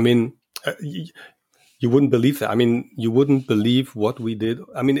 I mean, you wouldn't believe that. I mean, you wouldn't believe what we did.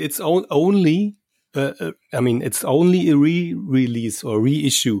 I mean, it's only a re-release or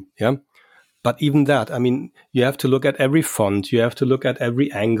reissue. Yeah. But even that, I mean, you have to look at every font. You have to look at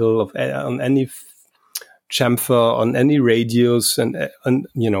every angle on any chamfer, on any radius and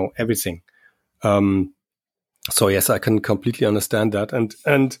everything. So yes, I can completely understand that. And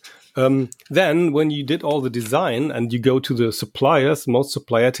then when you did all the design and you go to the suppliers, most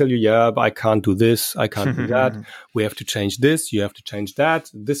suppliers tell you, yeah, but I can't do this. I can't do that. We have to change this. You have to change that.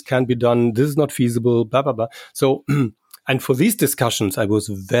 This can't be done. This is not feasible, blah, blah, blah. So, and for these discussions, I was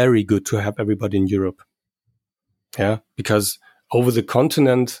very good to have everybody in Europe. Yeah. Because over the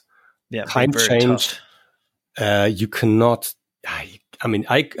continent, time change, you cannot, I mean,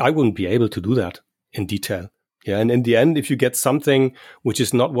 I wouldn't be able to do that in detail. Yeah, and in the end, if you get something which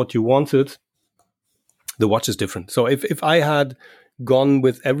is not what you wanted, the watch is different. So if I had gone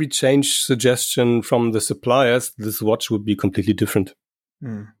with every change suggestion from the suppliers, this watch would be completely different.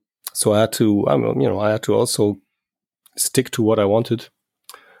 So I had to, I had to also stick to what I wanted.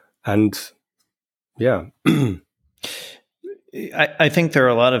 And yeah. I think there are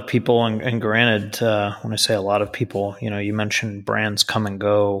a lot of people, and granted, when I say a lot of people, you mentioned brands come and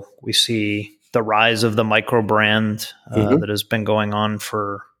go. We see the rise of the micro brand that has been going on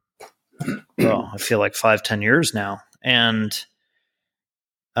for, I feel like 5-10 years now. And,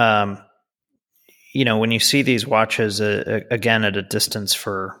 when you see these watches, again, at a distance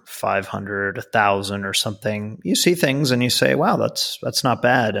for 500, 1,000 or something, you see things and you say, wow, that's not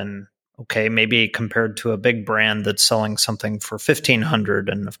bad. And okay, maybe compared to a big brand that's selling something for 1,500.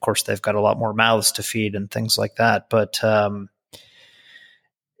 And of course, they've got a lot more mouths to feed and things like that. But,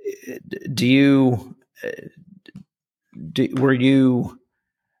 they're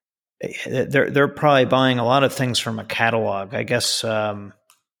probably buying a lot of things from a catalog, I guess.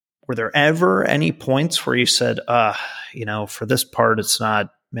 Were there ever any points where you said, for this part,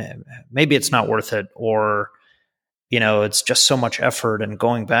 maybe it's not worth it, or, it's just so much effort and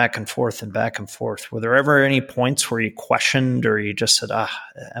going back and forth and back and forth. Were there ever any points where you questioned, or you just said,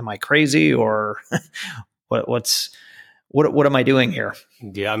 am I crazy, or what am I doing here?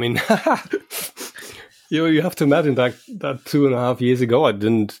 Yeah, I mean, you have to imagine that 2.5 years ago, I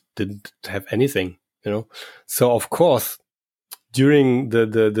didn't have anything, So of course, during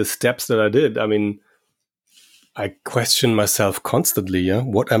the steps that I did, I mean, I questioned myself constantly. Yeah,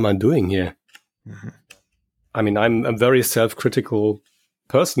 what am I doing here? Mm-hmm. I mean, I'm a very self-critical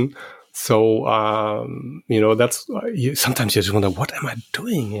person, so that's sometimes you just wonder, what am I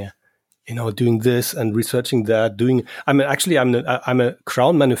doing here? Doing this and researching that. I'm a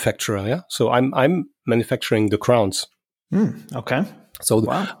crown manufacturer. Yeah, so I'm manufacturing the crowns. Okay. So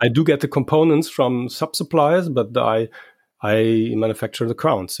wow. I do get the components from sub-suppliers, but I manufacture the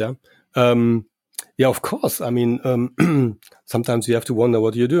crowns. Yeah. Yeah, of course. I mean, sometimes you have to wonder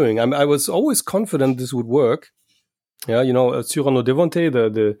what you're doing. I was always confident this would work. Yeah, Cyrano Devonte,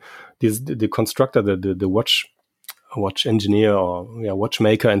 the constructor, the watch engineer or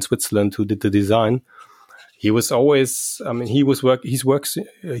watchmaker in Switzerland who did the design. He was always, I mean, he's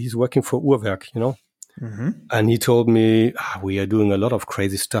working for Uhrwerk, and he told me, we are doing a lot of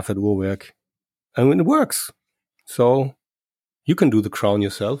crazy stuff at Uhrwerk, and it works. So you can do the crown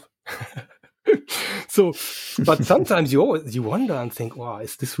yourself. So, but sometimes you wonder and think, wow,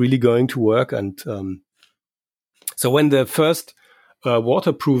 is this really going to work? And so when the first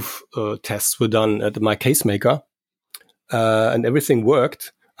waterproof tests were done at my Casemaker and everything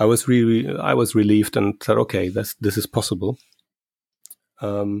worked, I was relieved and thought, okay, this is possible.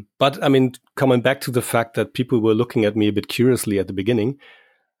 But I mean, coming back to the fact that people were looking at me a bit curiously at the beginning,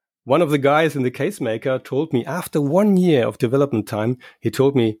 one of the guys in the Casemaker told me after 1 year of development time, he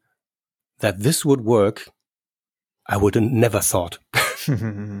told me that this would work. I would have never thought.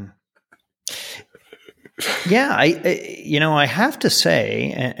 Yeah, I have to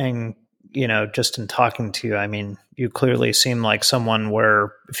say, and just in talking to you, I mean, you clearly seem like someone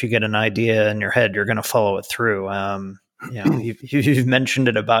where if you get an idea in your head, you're going to follow it through. You've mentioned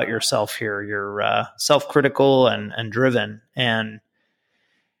it about yourself here. You're self-critical and driven. And,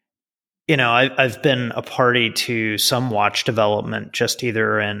 I've been a party to some watch development, just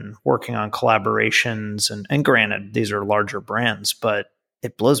either in working on collaborations and granted, these are larger brands, but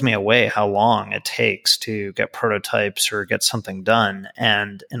it blows me away how long it takes to get prototypes or get something done.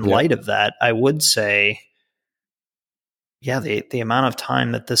 And in light of that, I would say, the amount of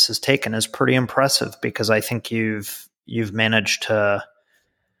time that this has taken is pretty impressive, because I think you've managed to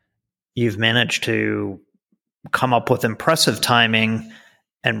come up with impressive timing,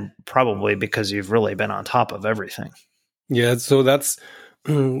 and probably because you've really been on top of everything. Yeah, so that's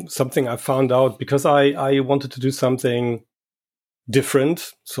something I found out because I wanted to do something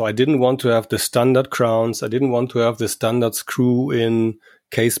different. So I didn't want to have the standard crowns. I didn't want to have the standard screw in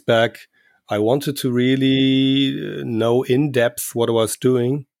case back. I wanted to really know in depth what I was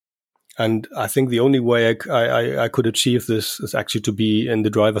doing. And I think the only way I could achieve this is actually to be in the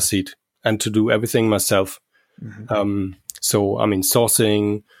driver's seat and to do everything myself. Mm-hmm. So, I mean,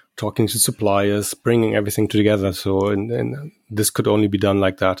 sourcing, talking to suppliers, bringing everything together. So, and this could only be done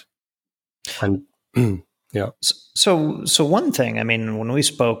like that. And yeah. So one thing, I mean, when we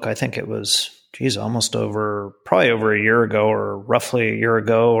spoke, I think it was, probably over a year ago, or roughly a year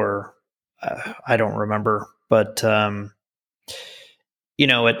ago, or I don't remember. But, at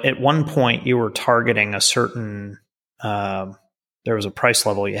one point you were targeting a certain, there was a price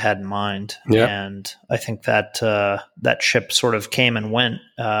level you had in mind. Yeah. And I think that that ship sort of came and went.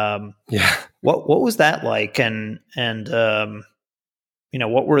 Yeah. What was that like? And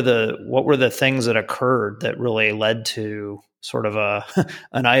what were the things that occurred that really led to sort of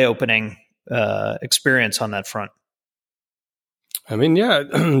an eye-opening experience on that front? I mean,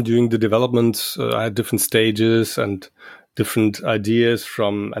 during the development, I had different stages and different ideas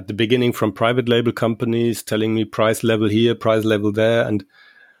from at the beginning from private label companies telling me price level here, price level there. And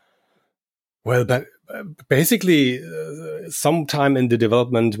well, but basically sometime in the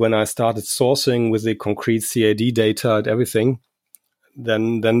development when I started sourcing with the concrete CAD data and everything,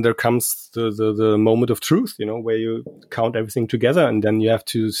 then there comes the moment of truth, where you count everything together and then you have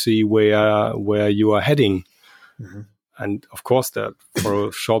to see where you are heading. Mm-hmm. And of course that for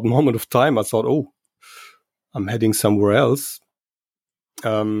a short moment of time, I thought, oh, I'm heading somewhere else.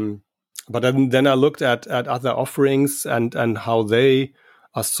 But then I looked at other offerings and how they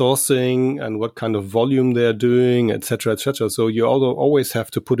are sourcing and what kind of volume they're doing, et cetera, et cetera. So you always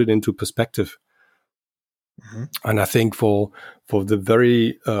have to put it into perspective. Mm-hmm. And I think for the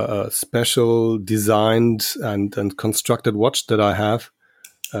very special designed and constructed watch that I have,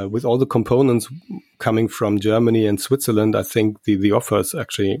 with all the components coming from Germany and Switzerland, I think the offer is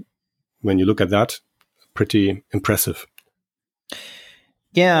actually, when you look at that, pretty impressive.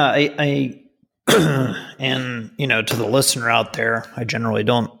 Yeah, I and to the listener out there, I generally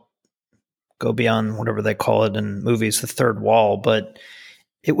don't go beyond whatever they call it in movies, the third wall, but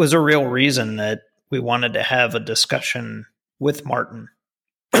it was a real reason that we wanted to have a discussion with Martin.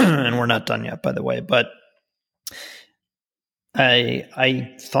 And we're not done yet, by the way, but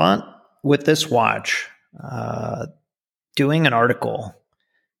I thought with this watch, doing an article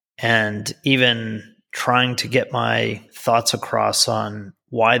and even trying to get my thoughts across on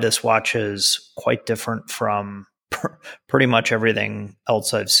why this watch is quite different from pretty much everything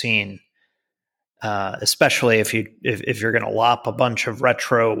else I've seen, especially if you're going to lop a bunch of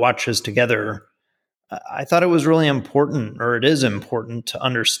retro watches together. I thought it was really important, or it is important, to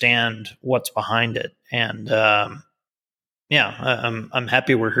understand what's behind it. And I'm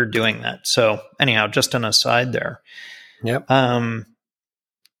happy we're here doing that. So anyhow, just an aside there. Yep.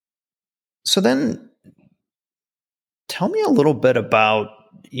 So then tell me a little bit about,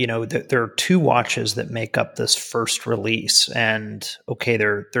 there are two watches that make up this first release, and okay,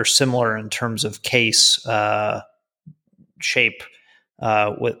 they're similar in terms of case, shape,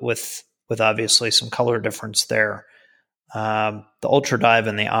 with obviously some color difference there. the Ultra Dive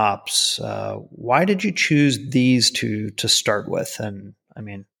and the Ops. Why did you choose these two to start with? And I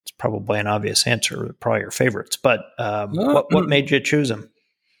mean, it's probably an obvious answer, probably your favorites, but what made you choose them?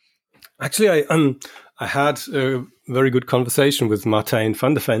 Actually, I had a very good conversation with Martijn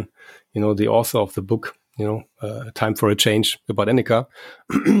van der Ven, the author of the book, Time for a Change about Anycar.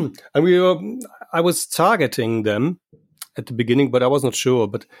 And I was targeting them at the beginning, but I was not sure.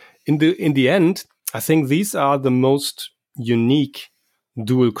 But in the end, I think these are the most unique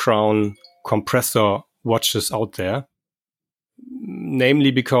dual crown compressor watches out there, namely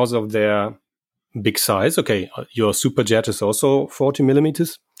because of their big size. Okay, your Superjet is also 40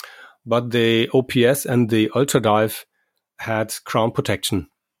 millimeters, but the OPS and the Ultra Dive had crown protection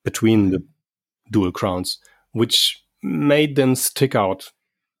between the dual crowns, which made them stick out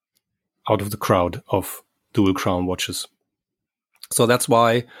of the crowd of dual crown watches. So that's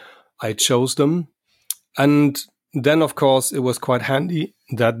why I chose them. And then, of course, it was quite handy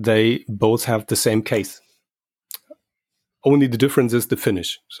that they both have the same case. Only the difference is the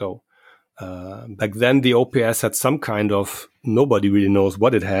finish. So back then, the OPS had some kind of, nobody really knows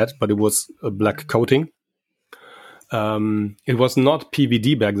what it had, but it was a black coating. It was not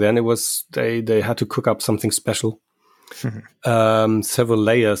PVD back then. It was, they had to cook up something special. Several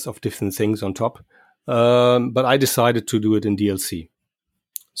layers of different things on top. But I decided to do it in DLC.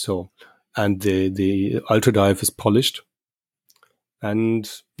 So, and the Ultra Dive is polished. And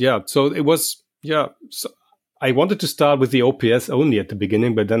so it was, so I wanted to start with the OPS only at the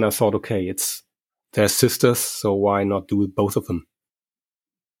beginning, but then I thought, okay, they're sisters, so why not do both of them?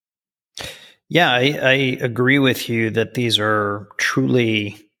 Yeah, I agree with you that these are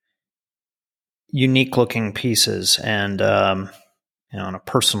truly unique looking pieces. And, on a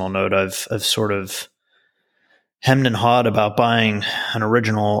personal note, I've sort of hemmed and hawed about buying an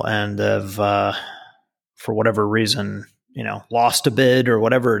original and have, for whatever reason, lost a bid or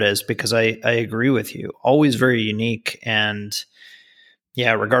whatever it is, because I agree with you. Always very unique. And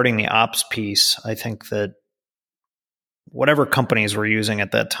regarding the Ops piece, I think that whatever companies were using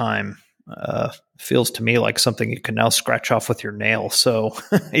at that time, feels to me like something you can now scratch off with your nail. So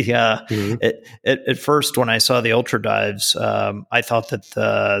at first when I saw the Ultra Dives, I thought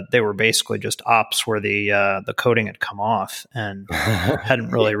that they were basically just Ops where the coating had come off, and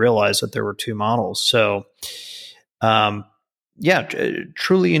hadn't really realized that there were two models. So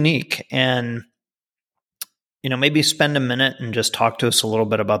truly unique. And maybe spend a minute and just talk to us a little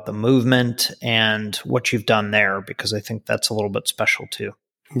bit about the movement and what you've done there, because I think that's a little bit special too.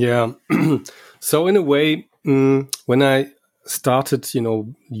 Yeah. So in a way, when I started,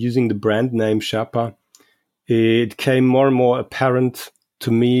 using the brand name Sherpa, it became more and more apparent to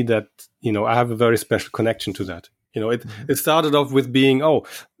me that, I have a very special connection to that. It started off with being,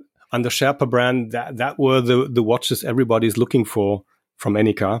 under Sherpa brand, that were the watches everybody's looking for from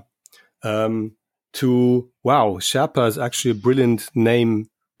Anycar. To, wow, Sherpa is actually a brilliant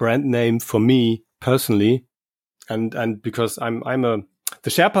brand name for me personally. And because the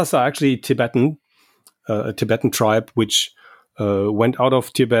Sherpas are actually Tibetan, a Tibetan tribe, which went out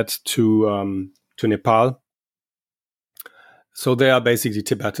of Tibet to Nepal. So they are basically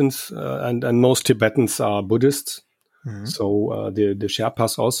Tibetans, and most Tibetans are Buddhists. Mm-hmm. So the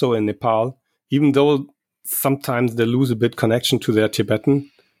Sherpas also in Nepal, even though sometimes they lose a bit connection to their Tibetan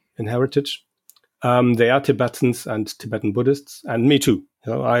heritage, they are Tibetans and Tibetan Buddhists, and me too.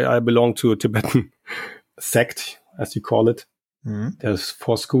 I belong to a Tibetan sect, as you call it. Mm-hmm. There's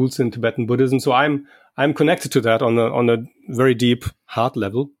 4 schools in Tibetan Buddhism, so I'm connected to that on a very deep heart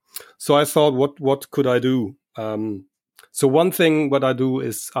level. So I thought, what could I do? So one thing what I do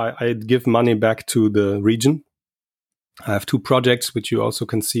is I give money back to the region. I have 2 projects which you also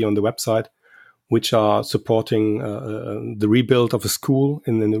can see on the website, which are supporting the rebuild of a school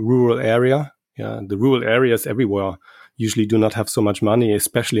in the rural area. Yeah, the rural areas everywhere usually do not have so much money,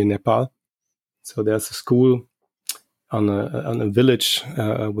 especially in Nepal. So there's a school on a village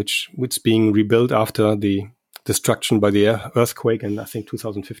which is being rebuilt after the destruction by the earthquake in, I think,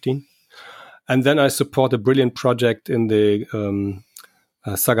 2015. And then I support a brilliant project in the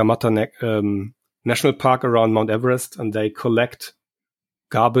Sagarmatha National Park around Mount Everest, and they collect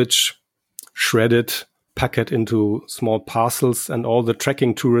garbage, shred it, pack it into small parcels, and all the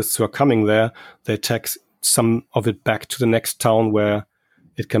trekking tourists who are coming there, they take some of it back to the next town where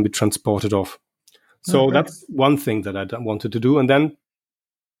it can be transported off. So that's one thing that I wanted to do. And then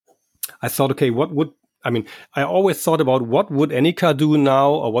I thought, okay, I always thought about what would Anycar do now,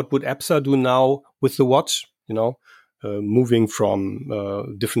 or what would EPSA do now with the watch, moving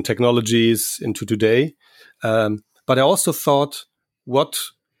from different technologies into today. But I also thought, what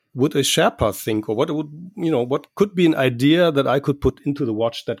would a Sherpa think, or what could be an idea that I could put into the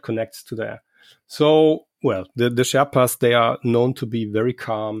watch that connects to there? So, well, the Sherpas, they are known to be very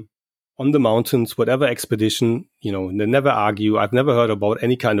calm on the mountains, whatever expedition, they never argue. I've never heard about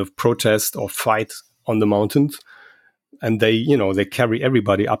any kind of protest or fight on the mountains. And they carry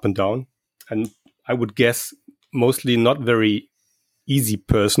everybody up and down. And I would guess mostly not very easy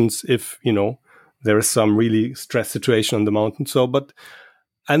persons if, there is some really stress situation on the mountain.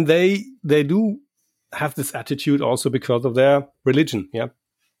 And they do have this attitude also because of their religion. Yeah.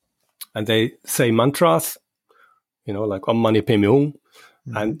 And they say mantras, like Om Mani Padme Hum.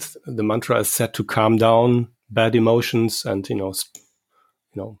 Mm-hmm. And the mantra is said to calm down bad emotions and,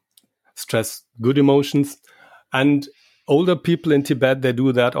 stress good emotions. And older people in Tibet, they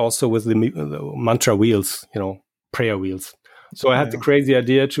do that also with the mantra wheels, prayer wheels. So I had the crazy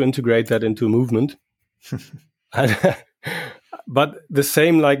idea to integrate that into a movement. But the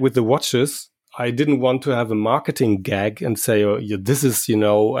same like with the watches, I didn't want to have a marketing gag and say, oh, yeah, this is,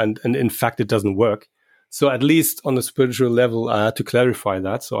 and in fact, it doesn't work. So at least on a spiritual level, I had to clarify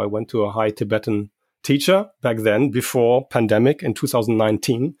that. So I went to a high Tibetan teacher back then, before pandemic in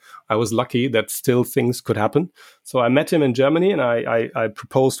 2019. I was lucky that still things could happen. So I met him in Germany and I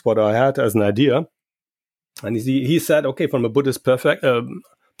proposed what I had as an idea. And he said, okay, from a Buddhist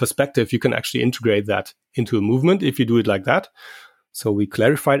perspective, you can actually integrate that into a movement if you do it like that. So we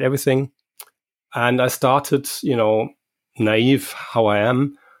clarified everything. And I started, naive how I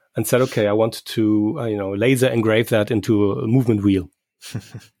am, and said, okay, I want to, laser engrave that into a movement wheel.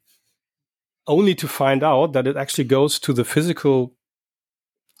 Only to find out that it actually goes to the physical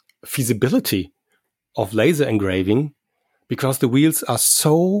feasibility of laser engraving, because the wheels are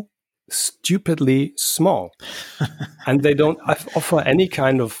so stupidly small and they don't offer any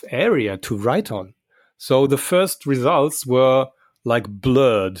kind of area to write on. So the first results were like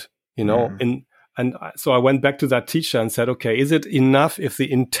blurred, so I went back to that teacher and said, okay, is it enough if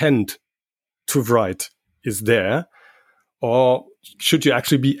the intent to write is there? Or should you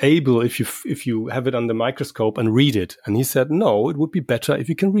actually be able, if you have it under the microscope and read it? And he said, no, it would be better if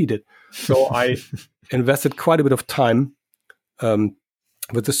you can read it. So I invested quite a bit of time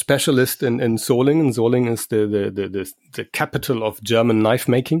with a specialist in Solingen. And Solingen is the capital of German knife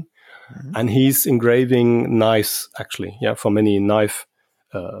making. Mm-hmm. And he's engraving knives, actually, for many knife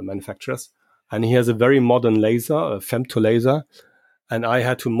manufacturers. And he has a very modern laser, a femto laser. And I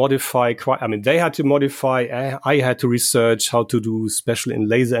had to modify they had to modify. I had to research how to do special in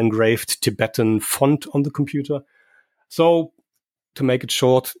laser engraved Tibetan font on the computer. So to make it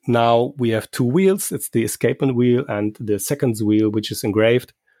short, now we have two wheels. It's the escapement wheel and the seconds wheel, which is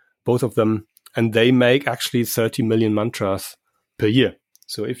engraved, both of them. And they make actually 30 million mantras per year.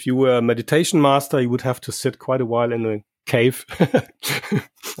 So if you were a meditation master, you would have to sit quite a while in a cave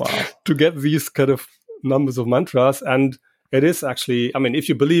to get these kind of numbers of mantras. And it is actually, if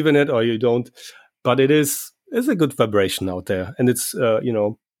you believe in it or you don't, but it's a good vibration out there. And it's,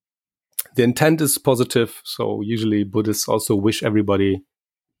 the intent is positive. So usually Buddhists also wish everybody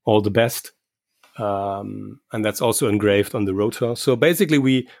all the best. And that's also engraved on the rotor. So basically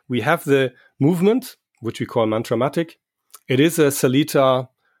we have the movement, which we call Mantramatic. It is a Sellita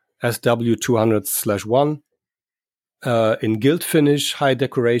SW200/1 in gilt finish, high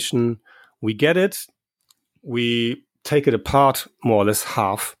decoration. We get it. We take it apart more or less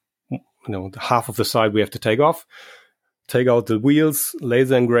half. Half of the side we have to take off. Take out the wheels,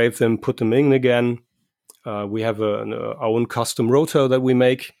 laser engrave them, put them in again. We have our own custom rotor that we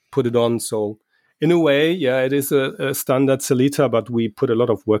make, put it on. So in a way, it is a standard Sellita, but we put a lot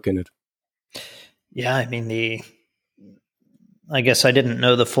of work in it. Yeah, I guess I didn't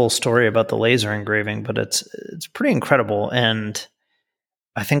know the full story about the laser engraving, but it's pretty incredible. And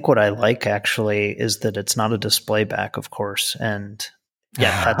I think what I like actually is that it's not a display back, of course. And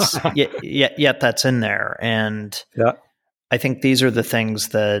that's that's in there. And I think these are the things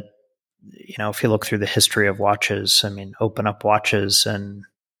that, if you look through the history of watches, open up watches and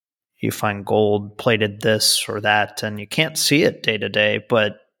you find gold plated this or that, and you can't see it day to day,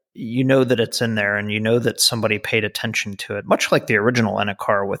 but you know that it's in there and you know that somebody paid attention to it, much like the original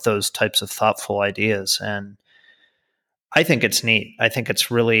Enicar with those types of thoughtful ideas. And I think it's neat. I think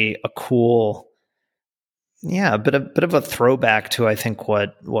it's really a cool, a bit of a throwback to, I think,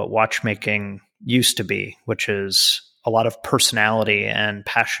 what watchmaking used to be, which is a lot of personality and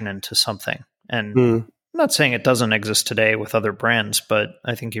passion into something. And I'm not saying it doesn't exist today with other brands, but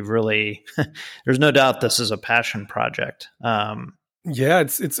I think you've really, there's no doubt this is a passion project.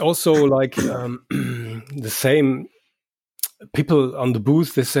 It's also like the same people on the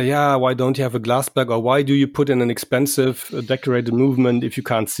booth, they say, yeah, why don't you have a glass back? Or why do you put in an expensive decorated movement if you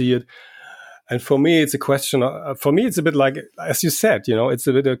can't see it? And for me, it's a question. For me, it's a bit like, as you said, it's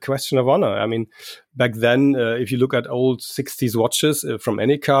a bit a question of honor. I mean, back then, if you look at old 60s watches from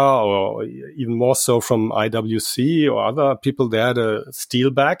any car, or even more so from IWC or other people, they had a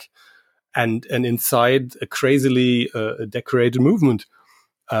steel back and inside a crazily decorated movement.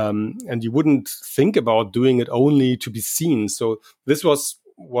 And you wouldn't think about doing it only to be seen. So this was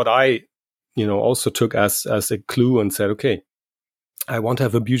what I, also took as a clue and said, okay, I want to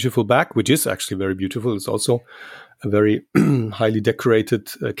have a beautiful back, which is actually very beautiful. It's also a very highly decorated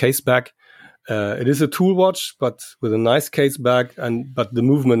case back. It is a tool watch, but with a nice case back, but the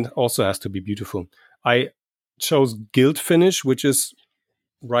movement also has to be beautiful. I chose gilt finish, which is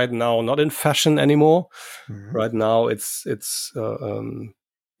right now not in fashion anymore. Mm-hmm. Right now, it's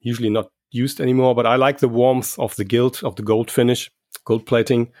usually not used anymore. But I like the warmth of the gilt, of the gold finish, gold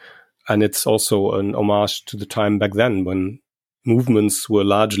plating, and it's also an homage to the time back then when movements were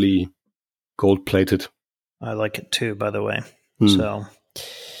largely gold plated. I like it too, by the way. So,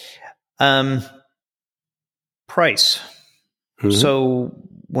 price. Mm-hmm. So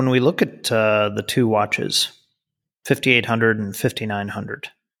when we look at the two watches, 5,800 and 5,900,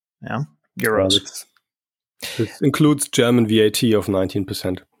 euros. This includes German VAT of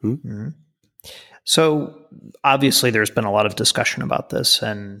 19%. Mm-hmm. So obviously there's been a lot of discussion about this,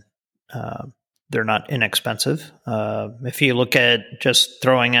 and they're not inexpensive. If you look at just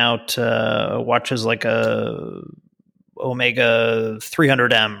throwing out watches like a Omega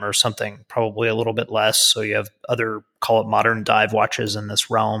 300M or something, probably a little bit less. So you have other, call it modern dive watches in this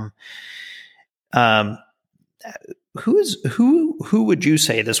realm. Who would you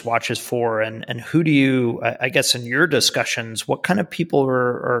say this watch is for, and who do you, I guess in your discussions, what kind of people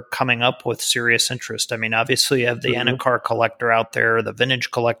are coming up with serious interest? I mean, obviously you have the Anacar collector out there, the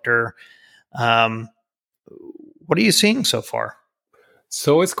vintage collector. What are you seeing so far?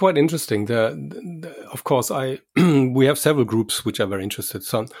 So it's quite interesting. Of course, we have several groups which are very interested.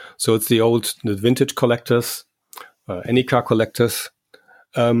 So it's the vintage collectors, any car collectors,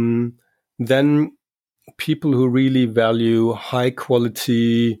 then people who really value high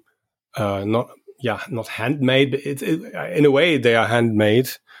quality, not handmade, but in a way they are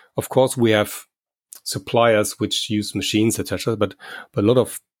handmade. Of course, we have suppliers which use machines, etc. But a lot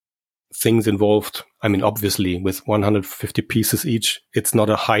of things involved. I mean, obviously, with 150 pieces each, it's not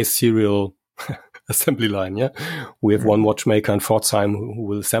a high serial assembly line. Yeah, we have one watchmaker in Pforzheim who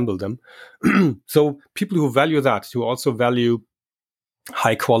will assemble them. So people who value that, who also value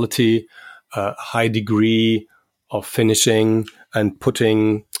high quality, high degree of finishing, and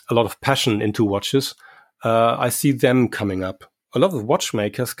putting a lot of passion into watches, I see them coming up. A lot of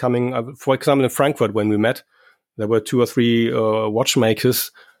watchmakers coming. For example, in Frankfurt, when we met, there were 2 or 3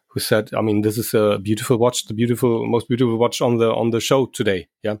 watchmakers who said, I mean, this is a beautiful watch, most beautiful watch on the show today.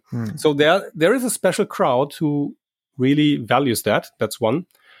 Yeah. So there is a special crowd who really values that. That's one.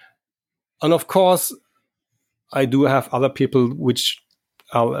 And of course, I do have other people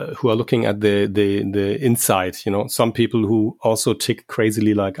who are looking at the inside. Some people who also tick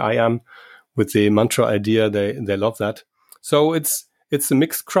crazily like I am with the mantra idea. They love that. So it's a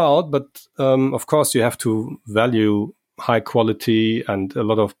mixed crowd, but of course you have to value high quality and a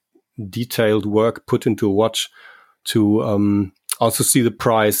lot of detailed work put into a watch to also see the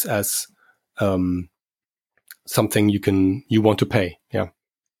price as something you want to pay. Yeah.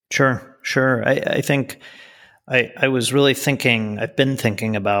 Sure. I think I was really I've been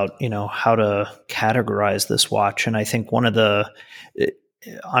thinking about, how to categorize this watch. And I think one of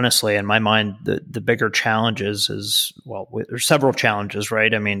honestly, in my mind, the bigger challenges is, there's several challenges,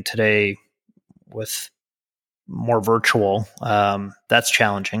 right? I mean, today with more virtual, that's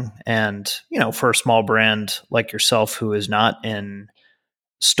challenging. And, for a small brand like yourself who is not in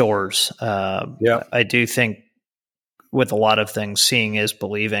stores, I do think with a lot of things, seeing is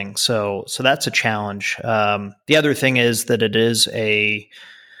believing. So that's a challenge. The other thing is that it is a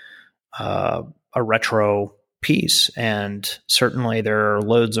retro piece, and certainly there are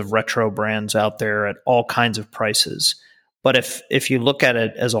loads of retro brands out there at all kinds of prices. But if you look at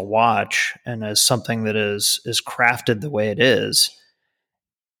it as a watch and as something that is crafted the way it is,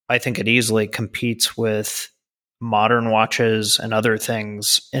 I think it easily competes with modern watches and other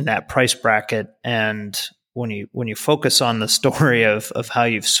things in that price bracket. And when you focus on the story of how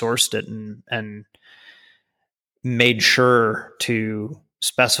you've sourced it and made sure to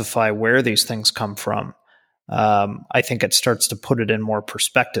specify where these things come from, I think it starts to put it in more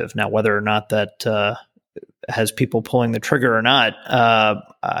perspective. Now, whether or not that has people pulling the trigger or not.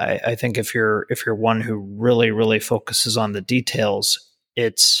 I think if you're one who really, really focuses on the details,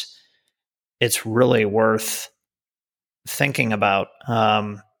 it's really worth thinking about.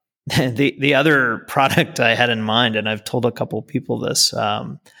 The other product I had in mind, and I've told a couple of people this,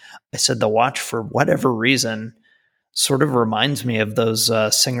 I said the watch, for whatever reason, sort of reminds me of those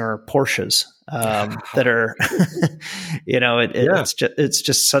Singer Porsches that are, it's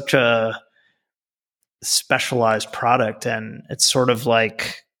just such a specialized product, and it's sort of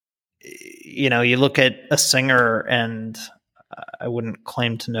like, you look at a Singer, and I wouldn't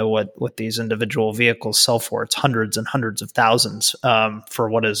claim to know what these individual vehicles sell for. It's hundreds and hundreds of thousands for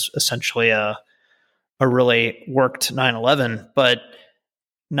what is essentially a really worked 911, but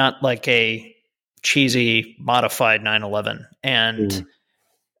not like a cheesy modified 911. And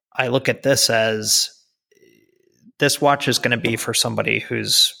I look at this as, this watch is going to be for somebody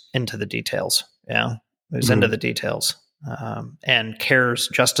who's into the details, who's into the details, and cares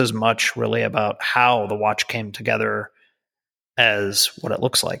just as much really about how the watch came together as what it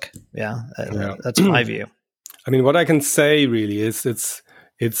looks like. That's my view. I mean, what I can say really is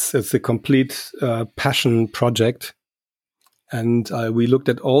it's a complete passion project. And we looked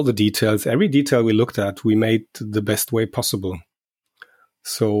at all the details. Every detail we looked at, we made the best way possible.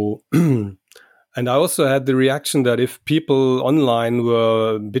 So, and I also had the reaction that if people online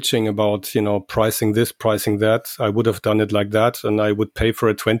were bitching about, pricing this, pricing that, I would have done it like that. And I would pay for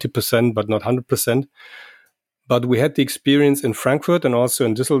it 20%, but not 100%. But we had the experience in Frankfurt and also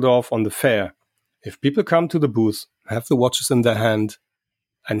in Düsseldorf on the fair. If people come to the booth, have the watches in their hand,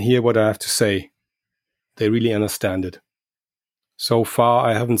 and hear what I have to say, they really understand it. So far,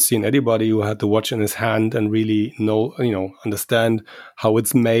 I haven't seen anybody who had the watch in his hand and really understand how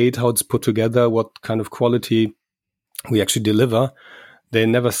it's made, how it's put together, what kind of quality we actually deliver. They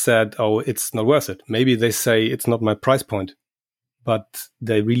never said, oh, it's not worth it. Maybe they say it's not my price point, but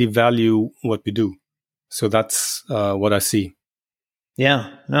they really value what we do. So that's what I see.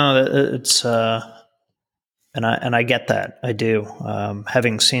 Yeah, no, it's, and I get that. I do.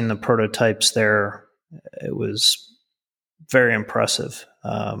 Having seen the prototypes there, it was very impressive.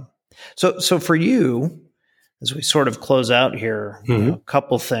 So for you, as we sort of close out here, a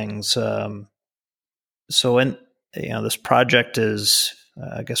couple things. So in this project is,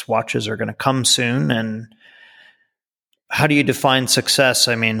 I guess watches are going to come soon, and how do you define success?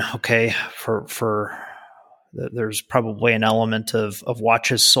 I mean, okay, for there's probably an element of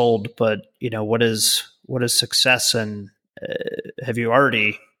watches sold, but what is success, and have you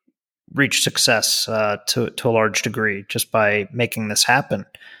already reach success to a large degree just by making this happen?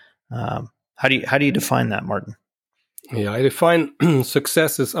 How do you define that, Martin? Yeah, I define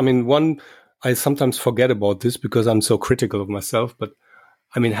success as, one, I sometimes forget about this because I'm so critical of myself, but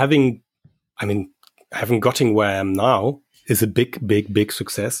having gotten where I am now is a big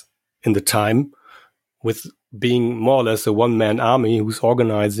success in the time, with being more or less a one-man army who's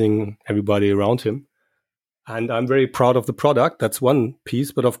organizing everybody around him. And I'm very proud of the product. That's one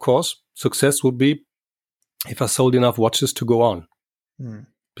piece. But of course, success would be if I sold enough watches to go on.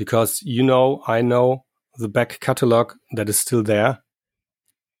 Because, I know the back catalog that is still there.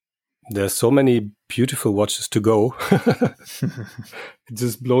 There's so many beautiful watches to go. It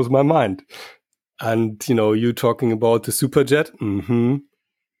just blows my mind. And, you talking about the Superjet.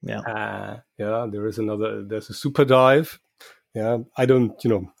 Yeah, there's a Super Dive. Yeah, I don't,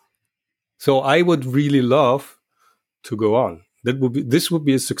 So I would really love to go on. This would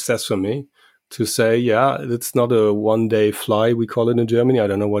be a success for me, to say, yeah, it's not a one-day fly, we call it in Germany. I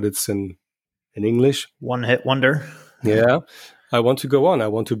don't know what it's in English. One-hit wonder. Yeah. I want to go on. I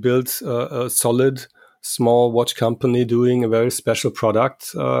want to build a solid, small watch company doing a very special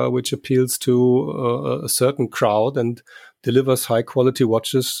product, which appeals to a certain crowd and delivers high-quality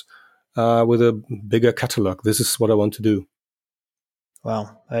watches with a bigger catalog. This is what I want to do.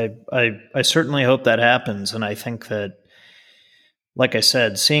 Well, I certainly hope that happens. And I think that, like I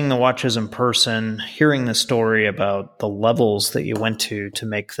said, seeing the watches in person, hearing the story about the levels that you went to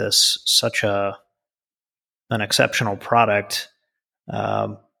make this such an exceptional product,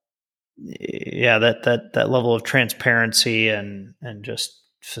 that level of transparency and just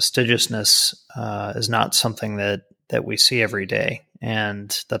fastidiousness is not something that we see every day.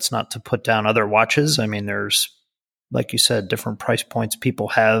 And that's not to put down other watches. I mean, there's, like you said, different price points people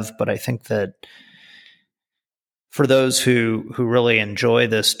have, but I think that for those who really enjoy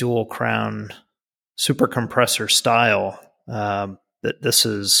this dual crown super compressor style, that this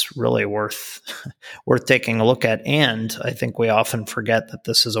is really worth taking a look at. And I think we often forget that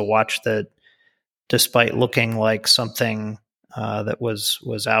this is a watch that, despite looking like something that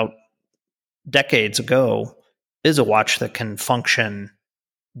was out decades ago is a watch that can function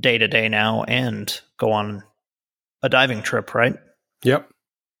day to day now and go on a diving trip, right? Yep,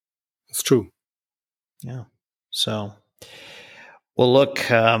 it's true. Yeah. So, well, look,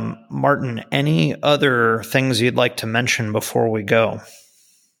 Martin, any other things you'd like to mention before we go?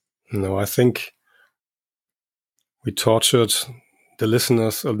 No, I think we tortured the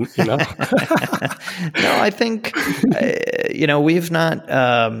listeners enough. No, I think, we've not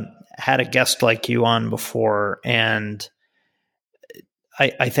had a guest like you on before. And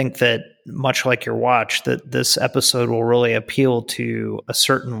I think that much like your watch, that this episode will really appeal to a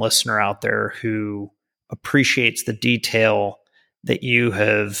certain listener out there who appreciates the detail that you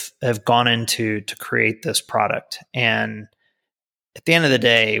have gone into to create this product. And at the end of the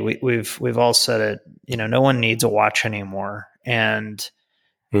day, we've all said it, no one needs a watch anymore. And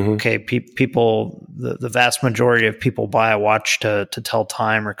okay, people, the vast majority of people buy a watch to tell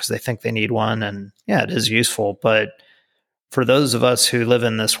time or because they think they need one. And yeah, it is useful. But for those of us who live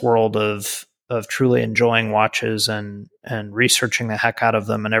in this world of truly enjoying watches and researching the heck out of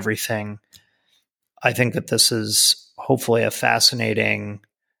them and everything, I think that this is hopefully a fascinating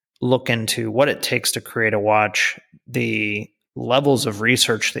look into what it takes to create a watch, the levels of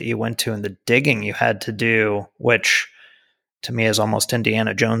research that you went to and the digging you had to do, which to me is almost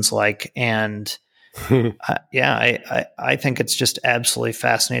Indiana Jones-like. And I think it's just absolutely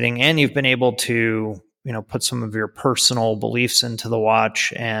fascinating. And you've been able to, put some of your personal beliefs into the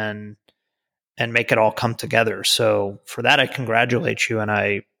watch and make it all come together. So for that, I congratulate you. And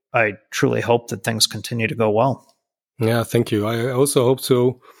I truly hope that things continue to go well. Yeah, thank you. I also hope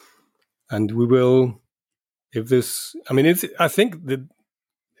so. And we will, I think that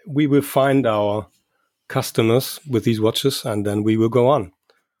we will find our customers with these watches and then we will go on.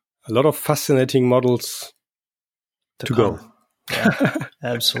 A lot of fascinating models to go. Yeah,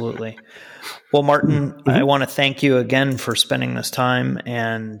 absolutely. Well, Martin, I want to thank you again for spending this time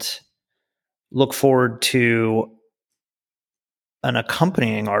and look forward to an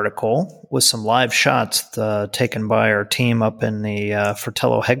accompanying article with some live shots taken by our team up in the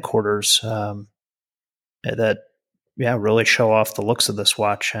Fratello headquarters that really show off the looks of this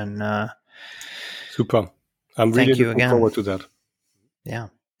watch. And super. I'm really looking forward to that. Yeah.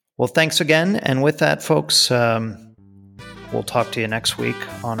 Well, thanks again. And with that, folks, we'll talk to you next week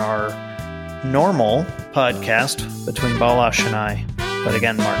on our normal podcast between Balázs and I. But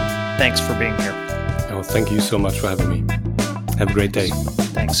again, Martin, thanks for being here. Oh, thank you so much for having me. Have a great day.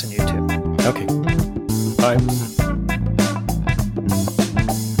 Thanks, and you too. Okay. Bye.